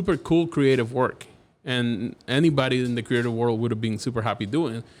super cool creative work, and anybody in the creative world would have been super happy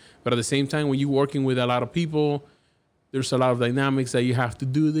doing it. But at the same time, when you're working with a lot of people, there's a lot of dynamics that you have to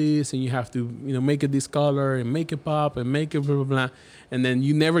do this, and you have to, you know, make it this color and make it pop and make it blah blah blah, and then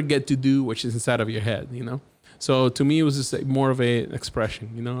you never get to do what is inside of your head, you know. So to me, it was just like more of an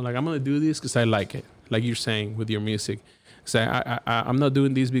expression, you know, like I'm gonna do this because I like it, like you're saying with your music. So I'm not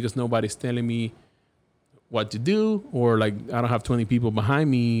doing this because nobody's telling me what to do, or like I don't have 20 people behind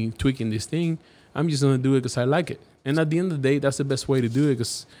me tweaking this thing. I'm just gonna do it because I like it. And at the end of the day, that's the best way to do it,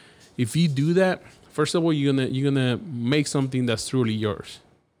 because if you do that, first of all, you're gonna make something that's truly yours,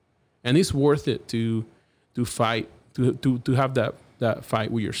 and it's worth it to fight to have that fight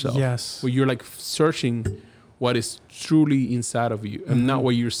with yourself. Yes. Where you're like searching what is truly inside of you, and not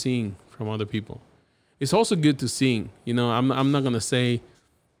what you're seeing from other people. It's also good to sing. You know, I'm not gonna say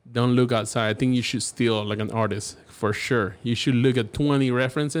don't look outside. I think you should steal like an artist for sure. You should look at 20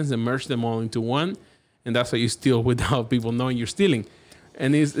 references and merge them all into one, and that's how you steal without people knowing you're stealing.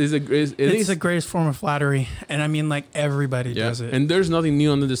 And it's the greatest form of flattery, and I mean, like everybody does it. And there's nothing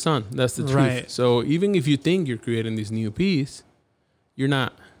new under the sun. That's the truth. Right. So even if you think you're creating this new piece, you're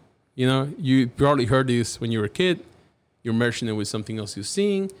not. You know, you probably heard this when you were a kid. You're merging it with something else you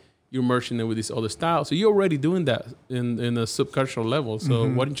sing. You're merging it with this other style. So you're already doing that in a subcultural level. So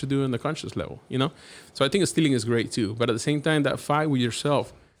why don't you do it in the conscious level, you know? So I think stealing is great too. But at the same time, that fight with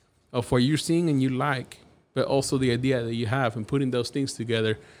yourself of what you're seeing and you like, but also the idea that you have, and putting those things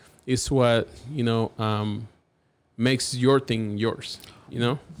together is what, you know, makes your thing yours, you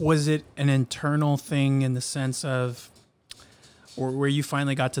know? Was it an internal thing in the sense of, or where you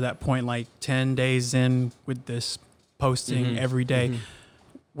finally got to that point, like 10 days in with this posting every day?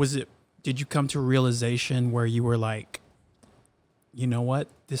 Did you come to a realization where you were like, you know what,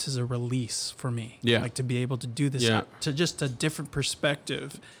 this is a release for me? Yeah. Like to be able to do this to just a different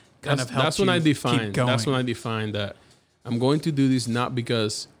perspective That's when I defined that I'm going to do this not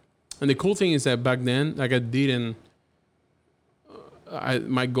because, and the cool thing is that back then, like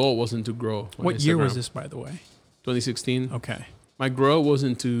my goal wasn't to grow. What year was this, by the way? 2016. Okay. My goal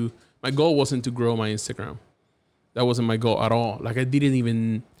wasn't to grow my Instagram. That wasn't my goal at all. Like I didn't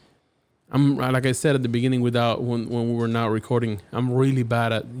even, like I said at the beginning when we were not recording, I'm really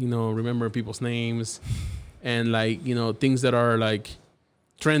bad at, you know, remembering people's names and like, you know, things that are like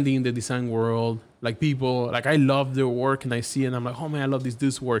trendy in the design world. Like people, like I love their work and I see it and I'm like, oh man, I love this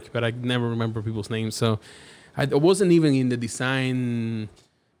dude's work, but I never remember people's names. So I wasn't even in the design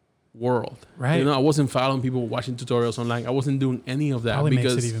world, right? You know, I wasn't following people, watching tutorials online. I wasn't doing any of that. Probably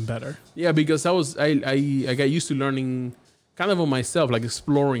makes it even better. Yeah, because I got used to learning kind of on myself, like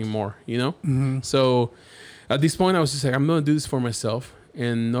exploring more, you know. So at this point, I was just like, I'm gonna do this for myself,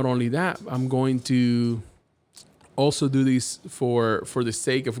 and not only that, I'm going to also do this for the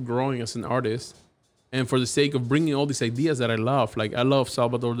sake of growing as an artist, and for the sake of bringing all these ideas that I love. Like I love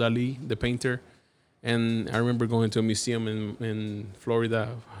Salvador Dali, the painter. And I remember going to a museum in Florida,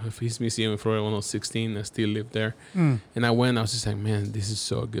 his museum in Florida when I was 16. I still lived there. And I went, I was just like, man, this is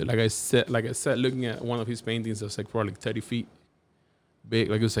so good. Like I said, looking at one of his paintings that was like probably 30 feet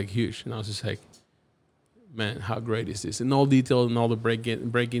big. Like it was like huge. And I was just like, man, how great is this? And all detail and all the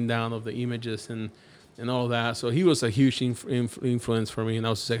breaking down of the images. And and all that. So he was a huge influence for me. And I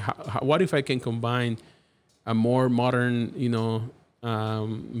was just like, what if I can combine a more modern,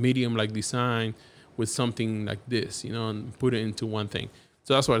 medium like design with something like this, and put it into one thing.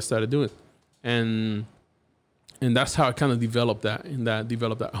 So that's what I started doing. And that's how I kind of developed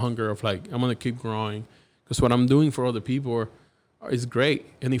that hunger of like, I'm going to keep growing, because what I'm doing for other people is great.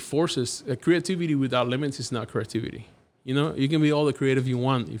 And it forces creativity without limits is not creativity. You can be all the creative you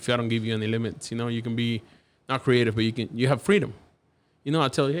want if I don't give you any limits. You can be not creative, but you have freedom. I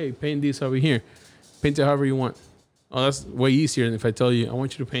tell you, hey, paint this over here. Paint it however you want. Oh, that's way easier than if I tell you, I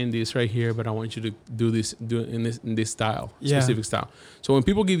want you to paint this right here, but I want you to do it in this style, specific style. So when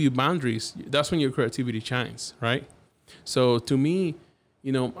people give you boundaries, that's when your creativity shines, right? So to me,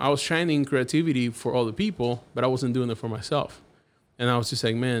 I was shining creativity for other people, but I wasn't doing it for myself. And I was just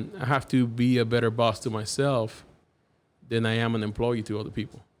like, man, I have to be a better boss to myself than I am an employee to other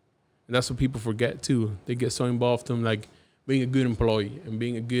people. And that's what people forget too. They get so involved in like being a good employee and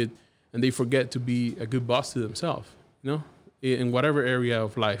they forget to be a good boss to themselves, in whatever area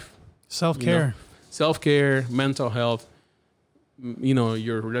of life. Self-care. Self-care, mental health,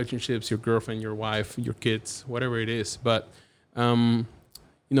 your relationships, your girlfriend, your wife, your kids, whatever it is. But,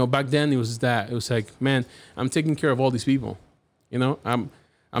 back then it was that. It was like, man, I'm taking care of all these people. I'm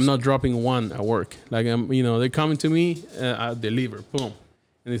not dropping one at work. Like, they're coming to me, I deliver, boom.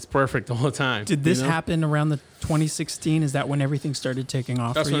 And it's perfect all the time. Did this happen around the 2016? Is that when everything started taking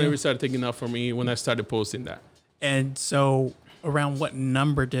off? That's when everything started taking off for me, when I started posting that. And so around what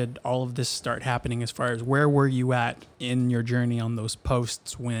number did all of this start happening, as far as where were you at in your journey on those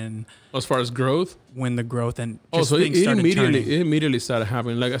posts when... As far as growth? When the growth and just things started turning. It immediately started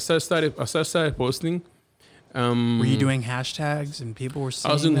happening. Like, as I started posting... were you doing hashtags and people were seeing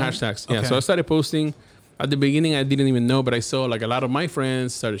I was doing hashtags, yeah. Okay. So I started posting. At the beginning, I didn't even know, but I saw like a lot of my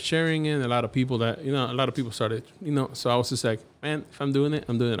friends started sharing it. A lot of people started, so I was just like, man, if I'm doing it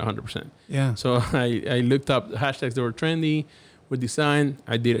 100%. Yeah. So I looked up hashtags that were trendy with design.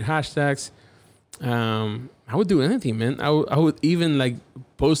 I did hashtags. I would do anything, man. I would even like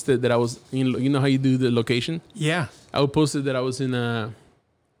post it that I was, how you do the location? Yeah. I would post it that I was in a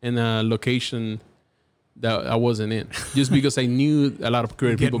location that I wasn't in, just because I knew a lot of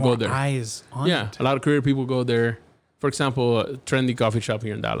creative people go there. Eyes on it. A lot of creative people go there. For example, a trendy coffee shop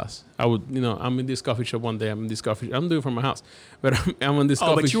here in Dallas. I would, I'm in this coffee shop one day. I'm in this coffee shop. I'm doing it from my house, but I'm in this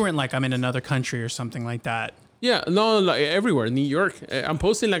coffee shop. Oh, but you weren't like, I'm in another country or something like that. Yeah, no, like everywhere. New York. I'm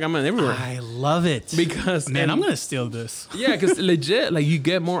posting like I'm in everywhere. I love it. Because... Man, I'm going to steal this. Yeah, because legit, like you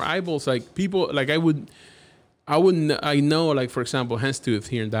get more eyeballs. Like people, like I know, like, for example, Houndstooth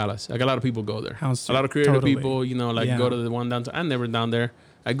here in Dallas. Like, a lot of people go there. Houndstooth, a lot of creative people, go to the one downtown. I'm never down there.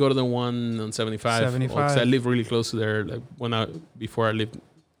 I go to the one on 75. 75. I live really close to there, like, before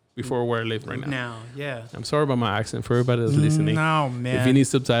where I live right now. Now, yeah. I'm sorry about my accent for everybody that's listening. No, man. If you need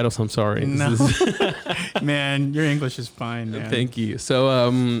subtitles, I'm sorry. No. Man, your English is fine, man. Thank you.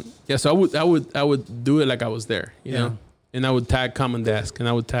 So, so I would do it like I was there, you know? And I would tag Common Desk, and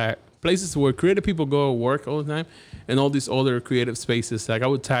I would tag places where creative people go work all the time, and all these other creative spaces. Like, I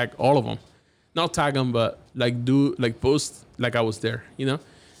would tag all of them. Not tag them, but post like I was there, And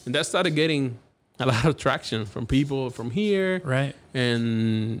that started getting a lot of traction from people from here. Right.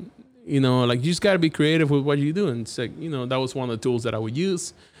 And, you just got to be creative with what you do. And it's like, that was one of the tools that I would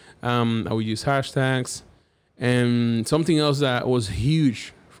use. I would use hashtags. And something else that was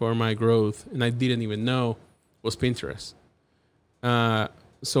huge for my growth, and I didn't even know, was Pinterest.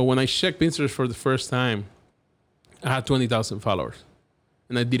 So when I checked Pinterest for the first time, I had 20,000 followers,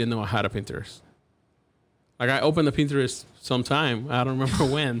 and I didn't know I had a Pinterest. Like, I opened a Pinterest sometime, I don't remember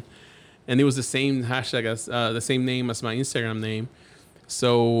when, and it was the same hashtag as the same name as my Instagram name.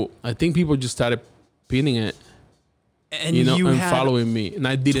 So I think people just started pinning it, and and following me, and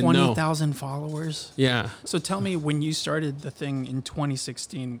I didn't know. 20,000 followers. Yeah. So tell me, when you started the thing in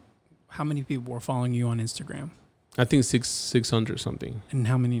 2016, how many people were following you on Instagram? I think 600 something. And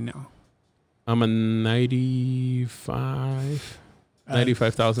how many now? I'm a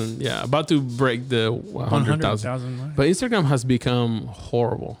 95,000. Yeah, about to break the 100,000. But Instagram has become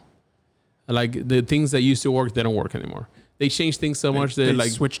horrible. Like, the things that used to work, they don't work anymore. They changed things so much that they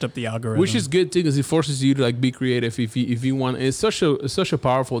switched up the algorithm, which is good too, because it forces you to like be creative if you want. It's such a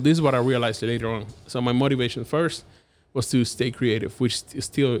powerful. This is what I realized later on. So my motivation first was to stay creative, which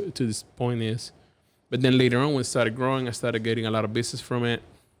still to this point is. But then later on, when it started growing, I started getting a lot of business from it.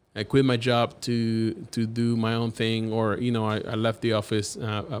 I quit my job to do my own thing, or I left the office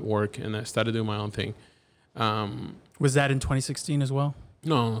at work and I started doing my own thing. Was that in 2016 as well?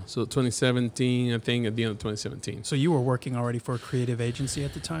 No, so 2017, I think, at the end of 2017. So you were working already for a creative agency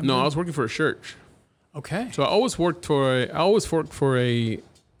at the time? No, then? I was working for a church. Okay. So I always worked for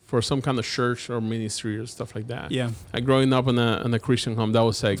some kind of church or ministry or stuff like that. Yeah. Like growing up in a Christian home, that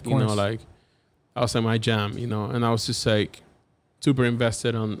was like, like that was like my jam, and I was just like super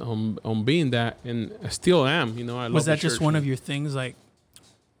invested on being that, and I still am, I love Was that the just church. one of your things, like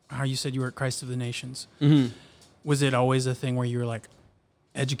how you said you were at Christ of the Nations? Mm-hmm. Was it always a thing where you were like,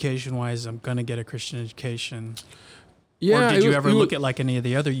 education-wise, I'm going to get a Christian education? Yeah. Or did you ever look at like any of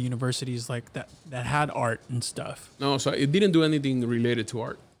the other universities like that had art and stuff? No, so it didn't do anything related to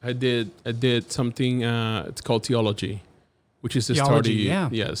art. I did something, it's called theology, which is the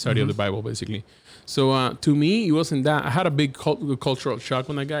study of the Bible, basically. So to me, it wasn't that. I had a big cultural shock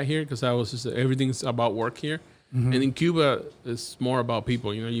when I got here because I was just, everything's about work here. Mm-hmm. And in Cuba, it's more about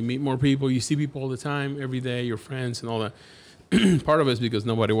people. You meet more people, you see people all the time, every day, your friends and all that. Part of it is because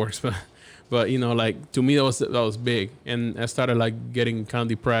nobody works, but like to me, that was big. And I started like getting kind of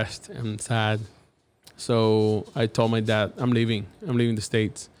depressed and sad. So I told my dad, I'm leaving the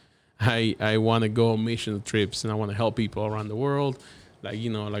States. I want to go on mission trips and I want to help people around the world. Like,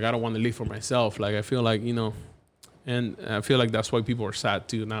 like I don't want to live for myself. Like I feel like, and I feel like that's why people are sad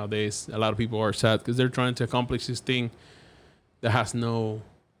too nowadays. A lot of people are sad because they're trying to accomplish this thing that has no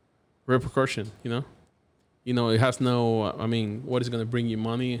repercussion, it has no, what is going to bring you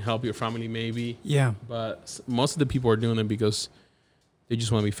money, help your family maybe. Yeah. But most of the people are doing it because they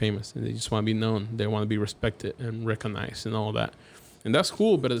just want to be famous and they just want to be known. They want to be respected and recognized and all that. And that's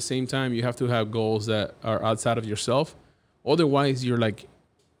cool. But at the same time, you have to have goals that are outside of yourself. Otherwise, you're like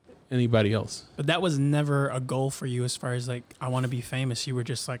anybody else. But that was never a goal for you as far as like, I want to be famous. You were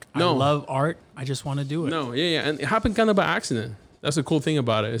just like, I love art. I just want to do it. No, yeah. And it happened kind of by accident. That's the cool thing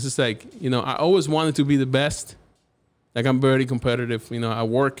about it. It's just like, I always wanted to be the best. Like I'm very competitive. At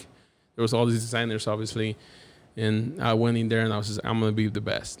work, there was all these designers, obviously. And I went in there and I was just, I'm going to be the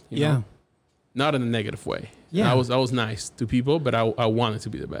best. Yeah. Not in a negative way. Yeah. I was nice to people, but I wanted to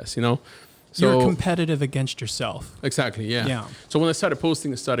be the best, So you're competitive against yourself. Exactly. Yeah. Yeah. So when I started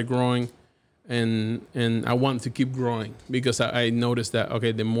posting, it started growing and I wanted to keep growing because I noticed that,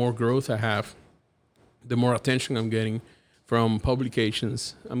 okay, the more growth I have, the more attention I'm getting from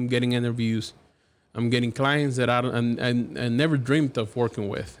publications. I'm getting interviews. I'm getting clients that I never dreamed of working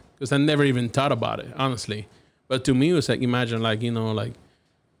with because I never even thought about it, honestly. But to me, it was like, imagine like, like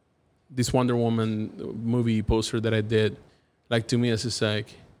this Wonder Woman movie poster that I did. Like to me, it's just like,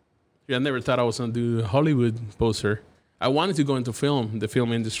 I never thought I was going to do a Hollywood poster. I wanted to go into the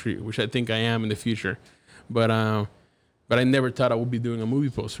film industry, which I think I am in the future. But I never thought I would be doing a movie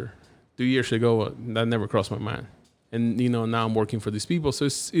poster. 2 years ago, that never crossed my mind. And, now I'm working for these people. So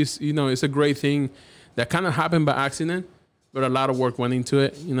it's it's a great thing that kind of happened by accident, but a lot of work went into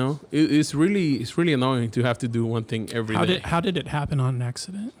it. It's really annoying to have to do one thing every day. How did it happen on an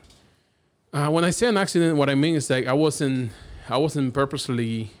accident? When I say an accident, what I mean is like I wasn't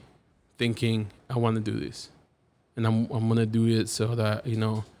purposely thinking I want to do this, and I'm gonna do it so that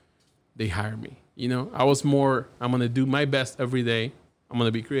they hire me. I was more I'm gonna do my best every day. I'm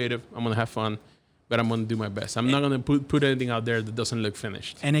gonna be creative. I'm gonna have fun, but I'm gonna do my best. I'm not gonna put anything out there that doesn't look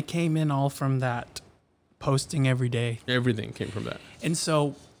finished. And it came in all from that posting every day. Everything came from that. And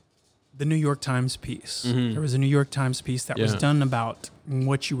so, the New York Times piece. Mm-hmm. There was a New York Times piece that was done about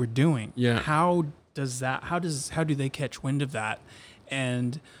what you were doing. Yeah. How do they catch wind of that?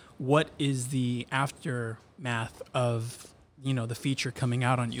 And what is the aftermath of, the feature coming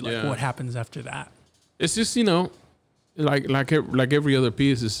out on you? Like what happens after that? It's just, like every other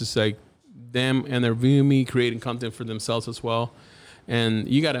piece, it's just like them interviewing me, creating content for themselves as well. And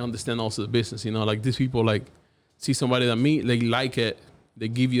you got to understand also the business, like these people like see somebody that they like it. They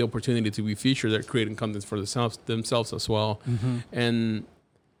give you opportunity to be featured. They're creating content for themselves as well. Mm-hmm.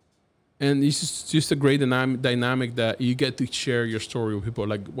 And it's just a great dynamic that you get to share your story with people,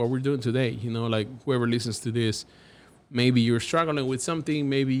 like what we're doing today. Like whoever listens to this, maybe you're struggling with something,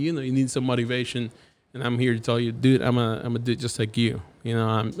 maybe you need some motivation, and I'm here to tell you, dude, I'm a dude just like you.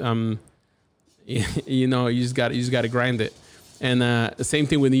 I'm you just got to grind it. And the same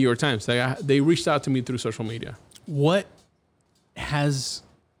thing with New York Times. They reached out to me through social media. What has,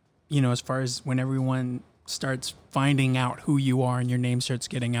 as far as when everyone starts finding out who you are and your name starts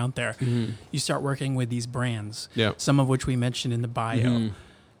getting out there, mm-hmm. you start working with these brands, some of which we mentioned in the bio. Mm-hmm.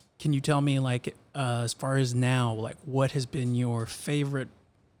 Can you tell me, like, as far as now, like, what has been your favorite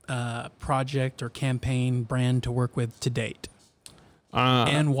project or campaign brand to work with to date,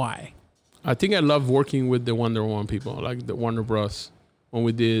 and why? I think I love working with the Wonder Woman people, like the Warner Bros. When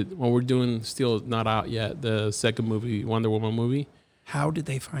we're doing, still not out yet, the second movie, Wonder Woman movie. How did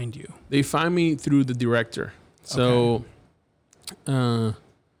they find you? They find me through the director. So I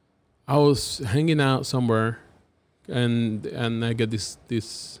I was hanging out somewhere, and I get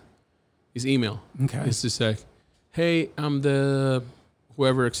this email. Okay. It's just like, hey, I'm the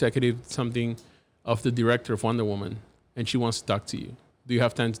whoever executive something of the director of Wonder Woman, and she wants to talk to you. Do you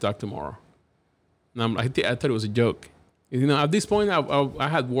have time to talk tomorrow? And I'm like, I thought it was a joke. You know, at this point, I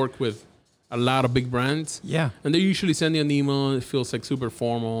had worked with a lot of big brands. Yeah. And they usually send you an email. It feels like super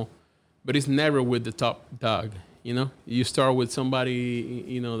formal, but it's never with the top dog. You know, you start with somebody,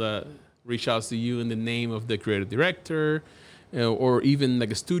 you know, that reach out to you in the name of the creative director, or even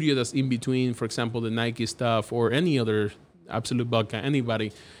like a studio that's in between. For example, the Nike stuff or any other Absolute Vodka,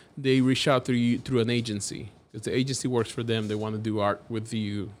 anybody, they reach out to you through an agency. Because the agency works for them. They want to do art with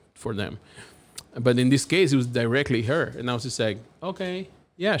you for them. But in this case, it was directly her. And I was just like, okay,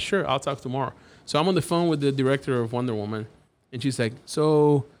 yeah, sure, I'll talk tomorrow. So I'm on the phone with the director of Wonder Woman. And she's like,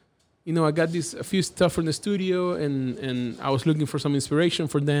 so, you know, I got a few stuff from the studio, and I was looking for some inspiration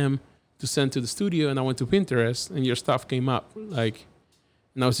for them to send to the studio. And I went to Pinterest, and your stuff came up. Like,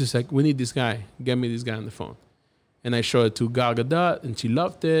 and I was just like, we need this guy. Get me this guy on the phone. And I showed it to Gal Gadot, and she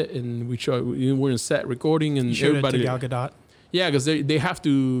loved it. And we're in set recording, and You showed everybody. it to Gal Gadot. Yeah, because they have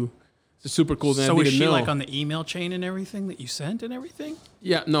to. It's super cool. So was she like on the email chain and everything that you sent and everything?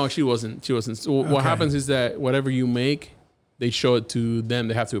 Yeah, no, she wasn't. So what Okay. happens is that whatever you make, they show it to them.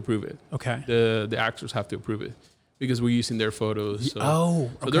 They have to approve it. Okay. The actors have to approve it because we're using their photos. So, Oh,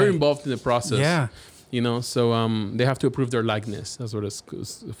 so they're okay. involved in the process. Yeah. You know, so they have to approve their likeness. That's what it's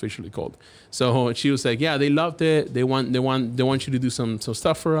officially called. So she was like, "Yeah, they loved it. They want you to do some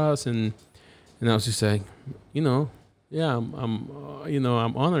stuff for us." And I was just like, you know, yeah,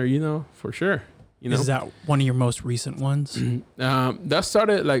 I'm honored. You know, for sure. You know, Is that one of your most recent ones? that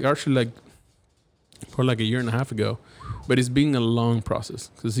started for like a year and a half ago, but it's been a long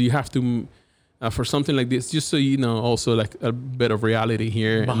process because you have to. For something like this, just so you know, also like a bit of reality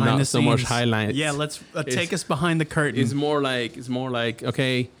here, Behind and the not so much scenes. highlights. Yeah, let's take us behind the curtain. It's more like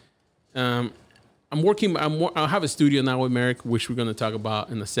okay, I'm working. I have a studio now with Merrick, which we're going to talk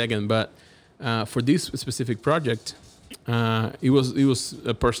about in a second. But for this specific project, it was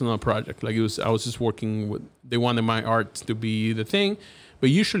a personal project. Like I was just working with. They wanted my art to be the thing,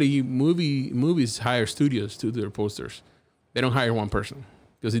 but usually movies hire studios to do their posters. They don't hire one person,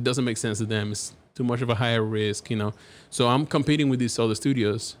 because it doesn't make sense to them. It's too much of a higher risk, you know. So I'm competing with these other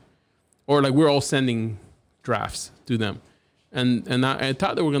studios, or like we're all sending drafts to them, and I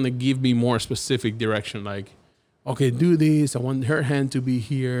thought they were gonna give me more specific direction, like, okay, do this. I want her hand to be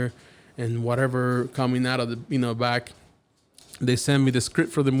here, and whatever coming out of the back. They sent me the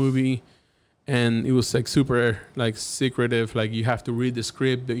script for the movie, and it was like super like secretive. Like you have to read the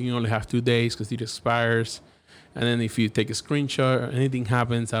script, but you only have 2 days because it expires. And then if you take a screenshot or anything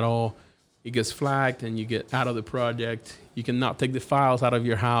happens at all, it gets flagged and you get out of the project. You cannot take the files out of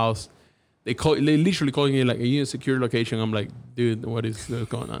your house. They literally calling you like, are you in a secure location? I'm like, dude, what is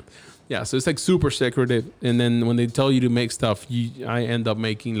going on? Yeah, so it's like super secretive. And then when they tell you to make stuff, I end up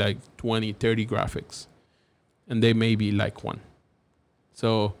making like 20, 30 graphics. And they maybe like one.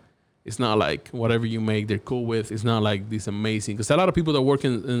 So it's not like whatever you make, they're cool with. It's not like this amazing. Because a lot of people that work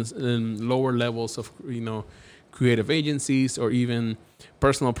in lower levels of, creative agencies or even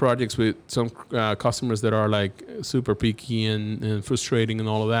personal projects with some customers that are like super picky and frustrating and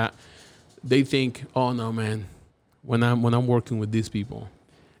all of that, they think, oh no, man, when I'm working with these people,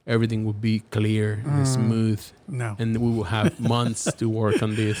 everything will be clear and smooth. No. And we will have months to work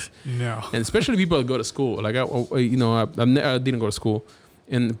on this. No. And especially people that go to school. Like I didn't go to school,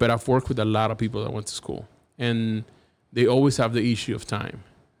 but I've worked with a lot of people that went to school, and they always have the issue of time.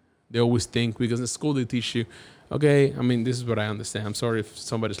 They always think, because in school they teach you, okay, I mean, this is what I understand. I'm sorry if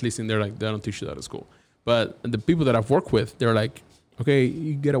somebody's listening. They're like, they don't teach you that at school. But the people that I've worked with, they're like, okay,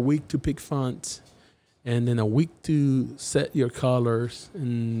 you get a week to pick fonts, and then a week to set your colors,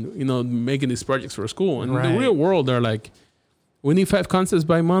 and making these projects for school. And in the real world, they're like, we need 5 concepts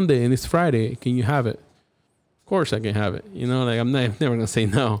by Monday, and it's Friday. Can you have it? Of course, I can have it. Like I'm never gonna say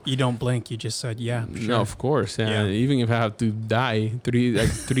no. You don't blink. You just said yeah. Sure. No, of course. Yeah. Yeah. Even if I have to die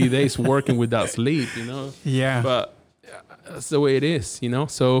 3 days working without sleep, Yeah. But that's the way it is,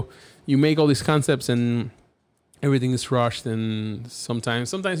 So you make all these concepts and everything is rushed, and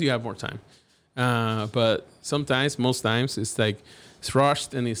sometimes you have more time. But most times it's like it's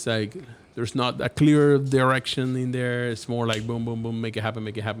rushed, and it's like there's not a clear direction in there. It's more like boom, boom, boom, make it happen,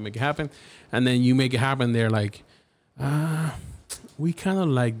 make it happen, make it happen. And then you make it happen. They're like, we kind of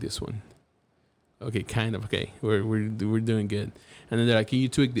like this one. Okay, kind of. Okay, we're doing good. And then they're like, can you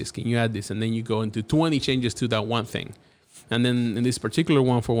tweak this? Can you add this? And then you go into 20 changes to that one thing. And then in this particular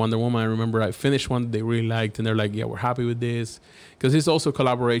one for Wonder Woman, I remember I finished one that they really liked, and they're like, "Yeah, we're happy with this," because it's also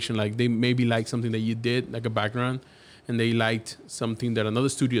collaboration. Like they maybe like something that you did, like a background, and they liked something that another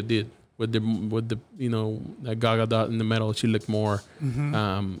studio did with the like Gal Gadot in the middle. She looked more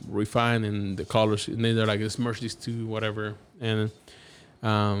refined, and the colors. And then they're like, "Let's merge these two, whatever." And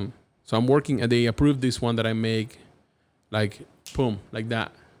so I'm working, and they approved this one that I make, like boom, like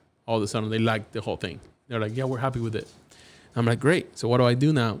that. All of a sudden, they liked the whole thing. They're like, "Yeah, we're happy with it." I'm like, "Great. So what do I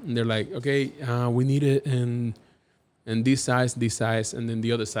do now?" And they're like, "Okay, we need it in this size, and then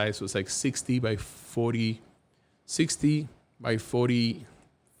the other size was like 60 by 40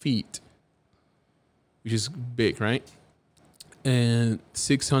 feet, which is big, right? And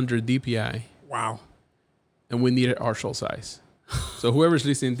 600 DPI, Wow. and we needed Arshall size." So whoever's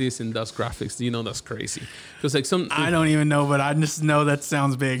listening to this and does graphics, that's crazy. Because like I don't even know, but I just know that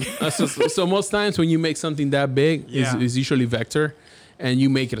sounds big. so most times when you make something that big, is usually vector, and you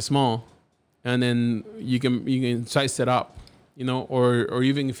make it small, and then you can size it up, or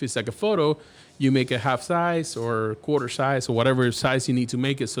even if it's like a photo, you make it half size or quarter size or whatever size you need to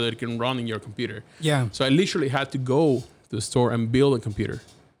make it so that it can run in your computer. Yeah. So I literally had to go to the store and build a computer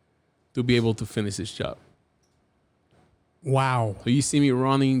to be able to finish this job. Wow. So you see me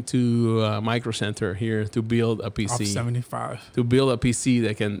running to Micro Center here to build a PC. Off 75. To build a PC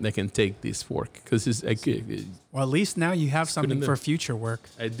that can take this work, because it's Well, at least now you have something for future work.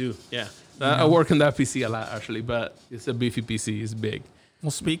 I do, yeah. I work on that PC a lot actually, but it's a beefy PC. It's big.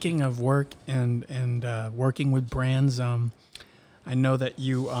 Well, speaking of work and working with brands, I know that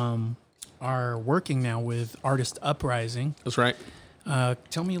you are working now with Artist Uprising. That's right.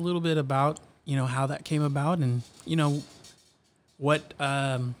 Tell me a little bit about how that came about, and what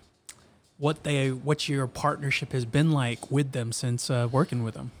your partnership has been like with them since working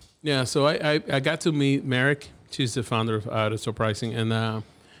with them. Yeah, so I got to meet Merrick. She's the founder of Artist Uprising, and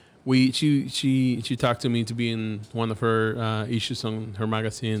she talked to me to be in one of her issues on her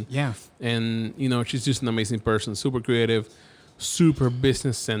magazine. Yeah, and she's just an amazing person, super creative, super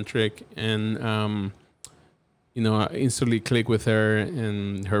business centric, and I instantly clicked with her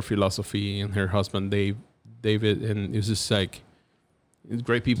and her philosophy, and her husband David, and it was just like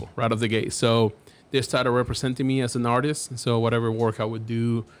great people right off the gate. So they started representing me as an artist. So whatever work I would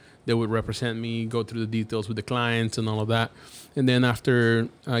do, they would represent me, go through the details with the clients and all of that. And then after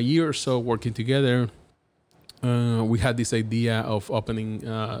a year or so working together, we had this idea of opening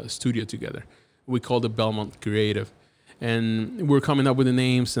a studio together. We called it Belmont Creative. And we're coming up with the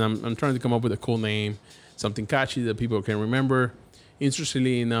names, and I'm trying to come up with a cool name, something catchy that people can remember.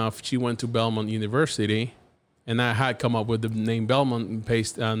 Interestingly enough, she went to Belmont University, and I had come up with the name Belmont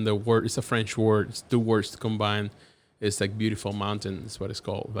based on the word. It's a French word. It's two words combined. It's like beautiful mountain is what it's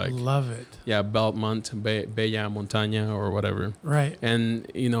called. Like, love it. Yeah, Belmont, Bella Montaña or whatever. Right. And,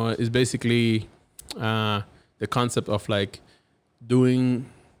 it's basically the concept of like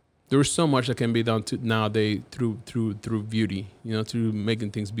there's so much that can be done nowadays through beauty, through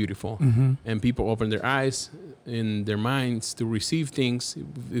making things beautiful. Mm-hmm. And people open their eyes and their minds to receive things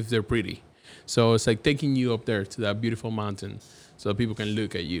if they're pretty. So it's like taking you up there to that beautiful mountain so people can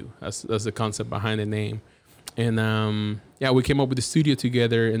look at you. That's the concept behind the name. And we came up with the studio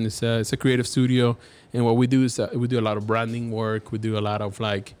together, and it's a creative studio. And what we do is we do a lot of branding work. We do a lot of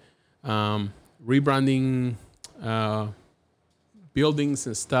like rebranding buildings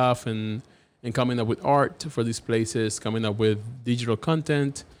and stuff, and coming up with art for these places, coming up with digital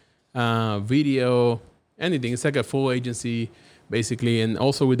content, video, anything. It's like a full agency, basically. And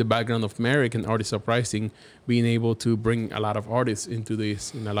also with the background of Merrick and Artist Uprising, being able to bring a lot of artists into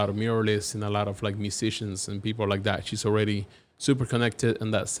this, and a lot of muralists, and a lot of like musicians and people like that. She's already super connected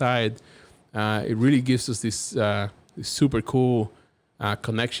on that side. It really gives us this super cool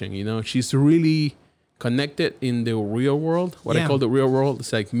connection. She's really connected in the real world. What I call the real world,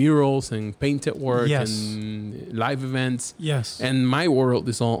 it's like murals and painted work and live events. Yes. And my world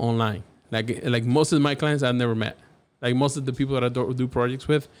is all online. Like most of my clients I've never met. Like most of the people that I do projects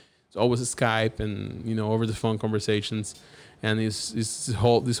with, it's always a Skype and over the phone conversations. And it's this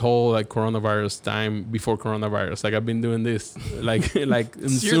whole like coronavirus time before coronavirus. Like I've been doing this like in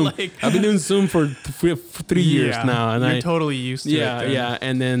Zoom. I've been doing Zoom for 3 years now, and you're totally used to it. Yeah.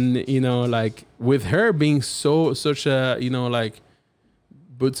 And then like with her being such a like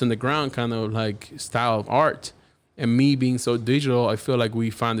boots on the ground kind of like style of art, and me being so digital, I feel like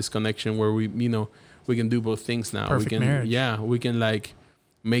we found this connection where we can do both things now. Perfect marriage. Yeah, we can like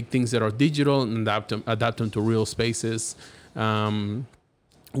make things that are digital and adapt them to real spaces. We're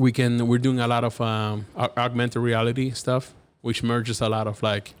doing a lot of augmented reality stuff, which merges a lot of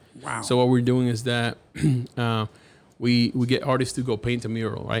like. Wow. So what we're doing is that we get artists to go paint a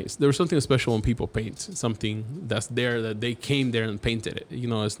mural, right? So there's something special when people paint something that's there, that they came there and painted it. You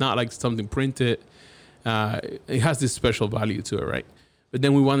know, it's not like something printed. It has this special value to it, right? But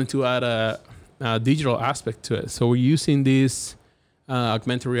then we wanted to add a digital aspect to it. So we're using this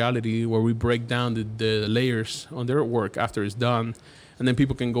augmented reality where we break down the layers on their work after it's done. And then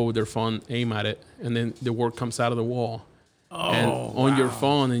people can go with their phone, aim at it, and then the work comes out of the wall. And on your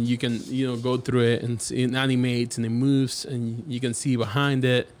phone, and you can, you know, go through it, and it animates and it moves, and you can see behind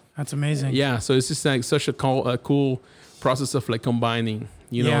it. That's amazing. Yeah, so it's just like such a cool process of like combining,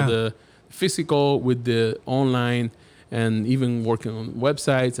 you know, the physical with the online, and even working on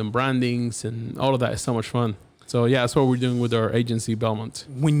websites and brandings and all of that is so much fun. So yeah, that's what we're doing with our agency, Belmont.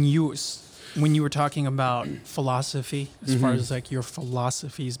 When you were talking about philosophy, as far as like your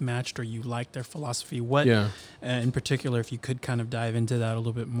philosophies matched, or you like their philosophy, what in particular, if you could kind of dive into that a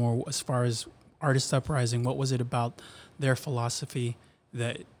little bit more, as far as Artist Uprising, what was it about their philosophy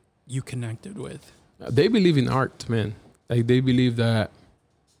that you connected with? They believe in art, man. Like they believe that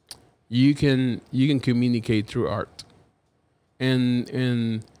you can communicate through art,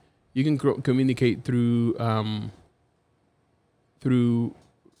 and you can communicate through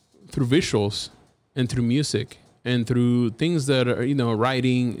visuals and through music and through things that are, you know,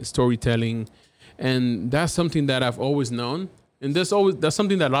 writing, storytelling. And that's something that I've always known. And that's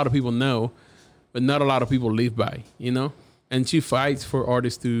something that a lot of people know, but not a lot of people live by, you know? And she fights for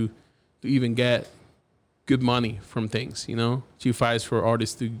artists to even get good money from things, you know? She fights for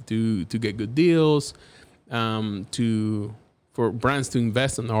artists to get good deals, for brands to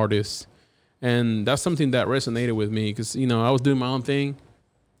invest in artists. And that's something that resonated with me because, you know, I was doing my own thing.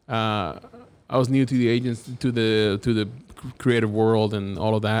 I was new to the agents, to the creative world and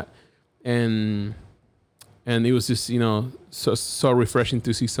all of that. And it was just, you know, so refreshing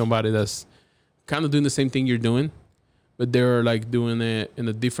to see somebody that's kind of doing the same thing you're doing, but they're like doing it in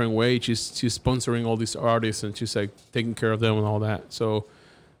a different way. She's sponsoring all these artists and she's like taking care of them and all that. So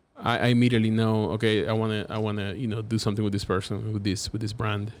I immediately know, okay, I wanna, you know, do something with this person, with this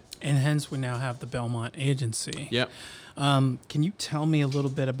brand. And hence we now have the Belmont Agency. Yeah. Can you tell me a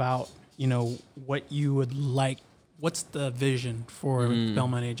little bit about, you know, what you would like? What's the vision for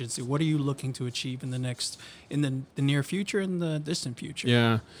Belmont Agency? What are you looking to achieve in the near future and the distant future?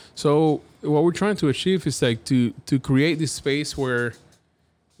 Yeah. So what we're trying to achieve is like to create this space where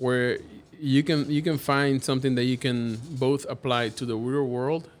you can find something that you can both apply to the real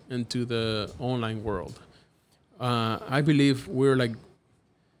world and to the online world. I believe we're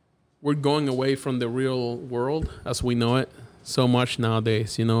going away from the real world as we know it so much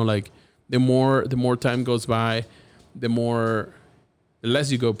nowadays. You know, like the more time goes by, the less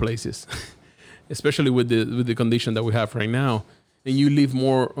you go places, especially with the condition that we have right now, and you live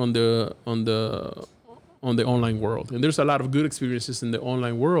more on the online world. And there's a lot of good experiences in the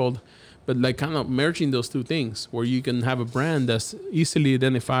online world, but like kind of merging those two things, where you can have a brand that's easily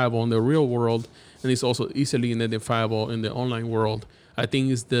identifiable in the real world and it's also easily identifiable in the online world. I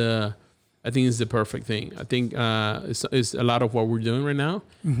think is the perfect thing. I think it's a lot of what we're doing right now,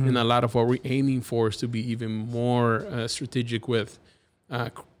 and a lot of what we're aiming for is to be even more strategic with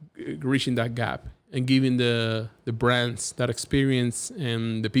reaching that gap and giving the brands that experience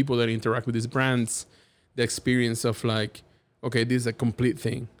and the people that interact with these brands the experience of like, okay, this is a complete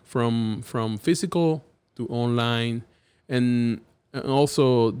thing from physical to online, and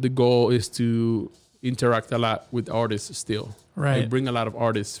also the goal is to interact a lot with artists still. Right. I bring a lot of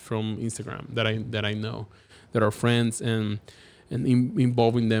artists from Instagram that I know that are friends, and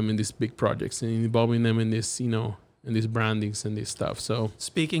involving them in these big projects and involving them in this, you know, in these brandings and this stuff. So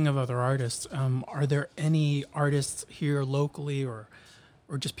speaking of other artists, are there any artists here locally or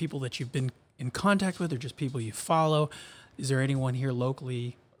just people that you've been in contact with, or just people you follow? Is there anyone here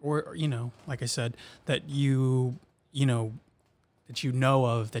locally, or, you know, like I said, that you know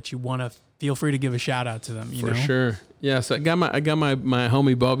of, that you want to feel free to give a shout out to them? For sure. Yeah. So I got my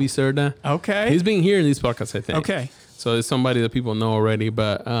homie Bobby Serda. Okay. He's been here in these podcasts, I think. Okay. So it's somebody that people know already,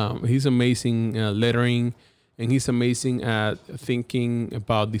 but he's amazing lettering, and he's amazing at thinking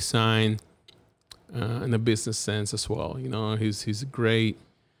about design in a business sense as well. You know, he's a great,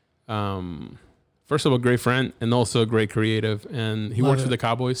 first of all, great friend, and also a great creative, and he works with the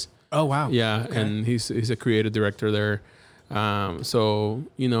Cowboys. Oh, wow. Yeah. Okay. And he's a creative director there. So,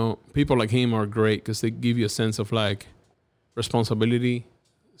 you know, people like him are great because they give you a sense of like responsibility,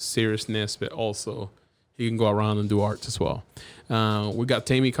 seriousness, but also he can go around and do art as well. We got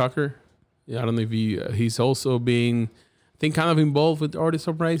Tammy Cocker. Yeah, I don't know if he's also being, I think, kind of involved with Artist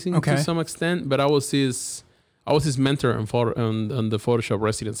Uprising to some extent, but I was his mentor on the Photoshop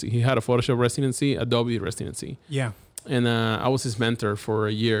residency. He had a Photoshop residency, Adobe residency. Yeah. and I was his mentor for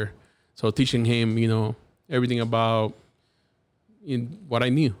a year. So teaching him, everything about what I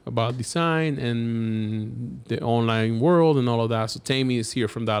knew about design and the online world and all of that. So Tammy is here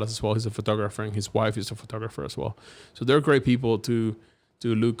from Dallas as well. He's a photographer, and his wife is a photographer as well. So they're great people to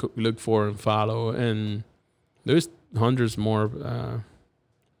look for and follow. And there's hundreds more.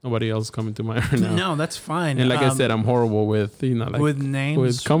 Nobody else coming to mind right now. No, that's fine. And like I said, I'm horrible with with names,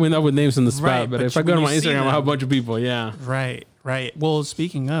 with coming up with names on the spot. Right, but if I go to my Instagram, I have a bunch of people. Yeah. Right. Well,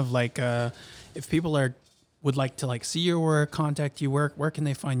 speaking of, like, if people would like to like see your work, contact you, where can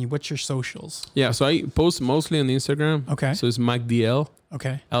they find you? What's your socials? Yeah, so I post mostly on Instagram. Okay. So it's MacDiel.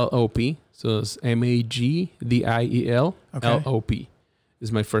 Okay. LOP. So it's MAGDIEL. Okay. LOP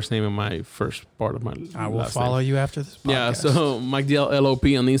is my first name and my first part of my I will last follow name. you after this podcast. Yeah, so MacDiel LOP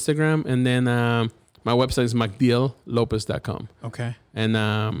on Instagram, and then my website is MacDielLopez.com. Okay.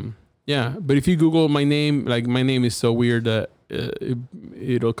 And yeah, but if you Google my name, like my name is so weird that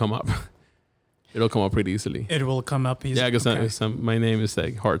it'll come up. It'll come up pretty easily. It will come up easily. Yeah, because my name is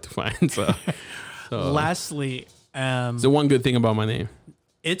like hard to find. So lastly, the one good thing about my name.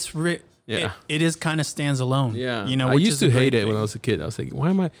 It's Yeah. It is kind of stands alone. Yeah. I used to hate it when I was a kid. I was like,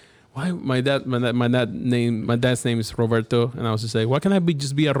 why my dad's name is Roberto, and I was just like, why can't I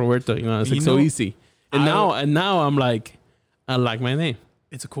just be a Roberto? It's like so easy. And now I'm like, I like my name.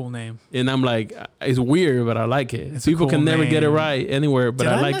 It's a cool name. And I'm like, it's weird, but I like it. It's People a cool can never get it name. right anywhere, but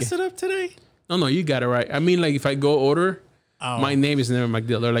Did I like mess it up today? No, you got it right. I mean, like if I go order, Oh. my name is never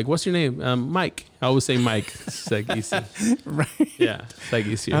MacDiel. They're like, what's your name? Mike. I always say Mike. It's like easy. Right. Yeah, it's like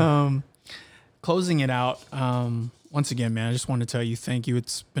easier. Closing it out. Once again, man, I just want to tell you thank you.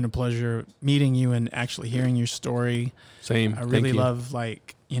 It's been a pleasure meeting you and actually hearing your story. Same. I really love,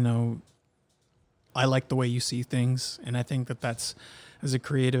 like, I like the way you see things. And I think that's, as a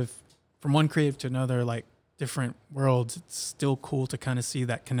creative, from one creative to another, like different worlds, it's still cool to kind of see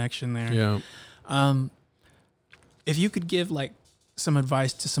that connection there. Yeah. If you could give like some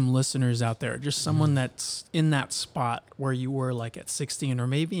advice to some listeners out there, just someone that's in that spot where you were like at 16 or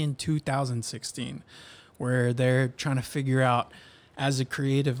maybe in 2016, where they're trying to figure out as a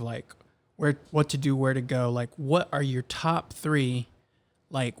creative, like what to do, where to go, like what are your top 3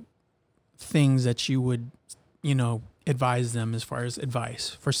 like things that you would, advise them as far as advice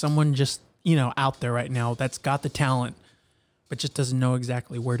for someone just, out there right now that's got the talent, but just doesn't know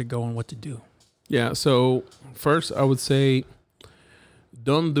exactly where to go and what to do? Yeah. So first, I would say,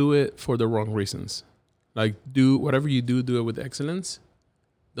 don't do it for the wrong reasons. Like, do whatever you do it with excellence.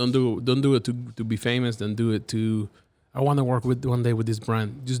 Don't do it to be famous. Don't do it to, I want to work with one day with this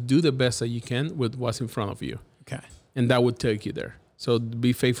brand. Just do the best that you can with what's in front of you. Okay. And that would take you there. So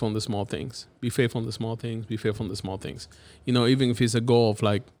be faithful in the small things. Be faithful in the small things. Be faithful in the small things. Even if it's a goal of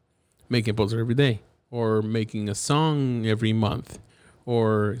like making a poster every day or making a song every month.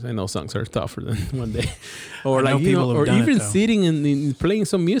 Or I know songs are tougher than one day, or like or even sitting and playing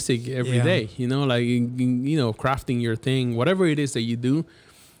some music every day. Like crafting your thing, whatever it is that you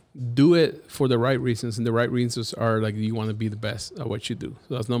do it for the right reasons, and the right reasons are like you want to be the best at what you do.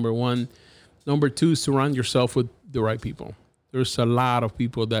 So that's number 1. Number 2, surround yourself with the right people. There's a lot of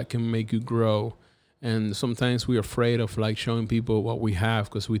people that can make you grow, and sometimes we're afraid of like showing people what we have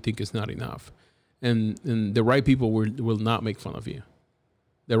because we think it's not enough, and the right people will not make fun of you.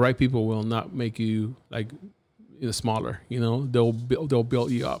 The right people will not make you like smaller. They'll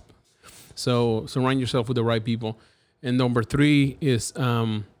build you up. So surround yourself with the right people. And number 3 is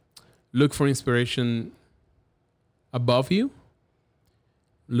look for inspiration above you.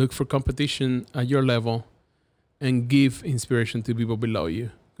 Look for competition at your level, and give inspiration to people below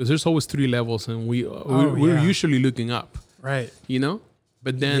you. Because there's always 3 levels, and we're usually looking up. Right.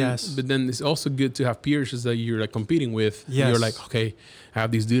 But then it's also good to have peers that you're like competing with. Yes. You're like, okay, I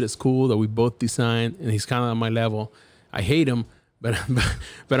have this dude that's cool that we both design, and he's kind of on my level. I hate him, but I'm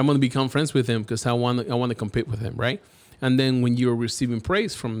going to become friends with him because I want to compete with him, right? And then when you're receiving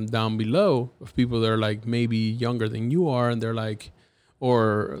praise from down below of people that are like maybe younger than you are, and they're like,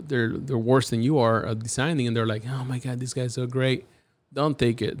 or they're worse than you are at designing, and they're like, oh my God, this guy's so great. Don't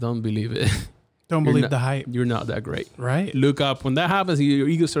take it. Don't believe it. Don't believe the hype. You're not that great. Right. Look up. When that happens, your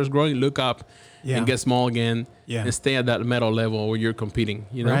ego starts growing, look up and get small again and stay at that metal level where you're competing,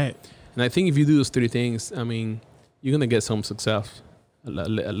 Right. And I think if you do those 3 things, I mean, you're going to get some success, a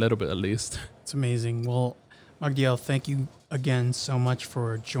little bit at least. It's amazing. Well, MacDiel, thank you again so much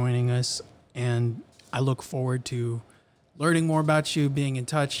for joining us. And I look forward to learning more about you, being in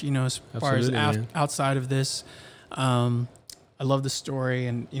touch, as far as outside of this. I love the story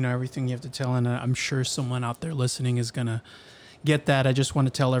and, everything you have to tell. And I'm sure someone out there listening is going to get that, I just want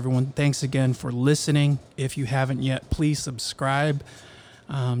to tell everyone, thanks again for listening. If you haven't yet, please subscribe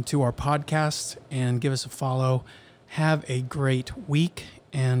to our podcast and give us a follow. Have a great week,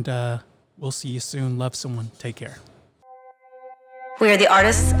 and we'll see you soon. Love someone. Take care. We are the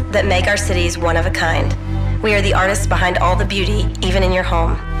artists that make our cities one of a kind. We are the artists behind all the beauty, even in your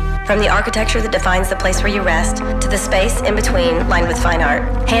home. From the architecture that defines the place where you rest, to the space in between lined with fine art,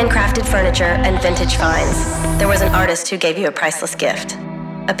 handcrafted furniture, and vintage finds, there was an artist who gave you a priceless gift,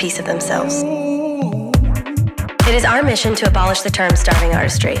 a piece of themselves. It is our mission to abolish the term starving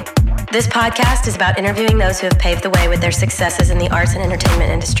artistry. This podcast is about interviewing those who have paved the way with their successes in the arts and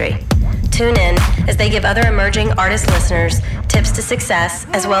entertainment industry. Tune in as they give other emerging artist listeners tips to success,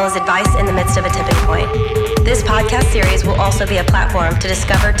 as well as advice in the midst of a tipping point. This podcast series will also be a platform to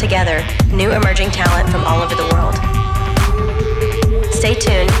discover together new emerging talent from all over the world. Stay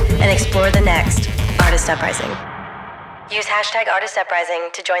tuned and explore the next Artist Uprising. Use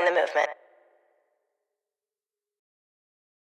 #ArtistUprising to join the movement.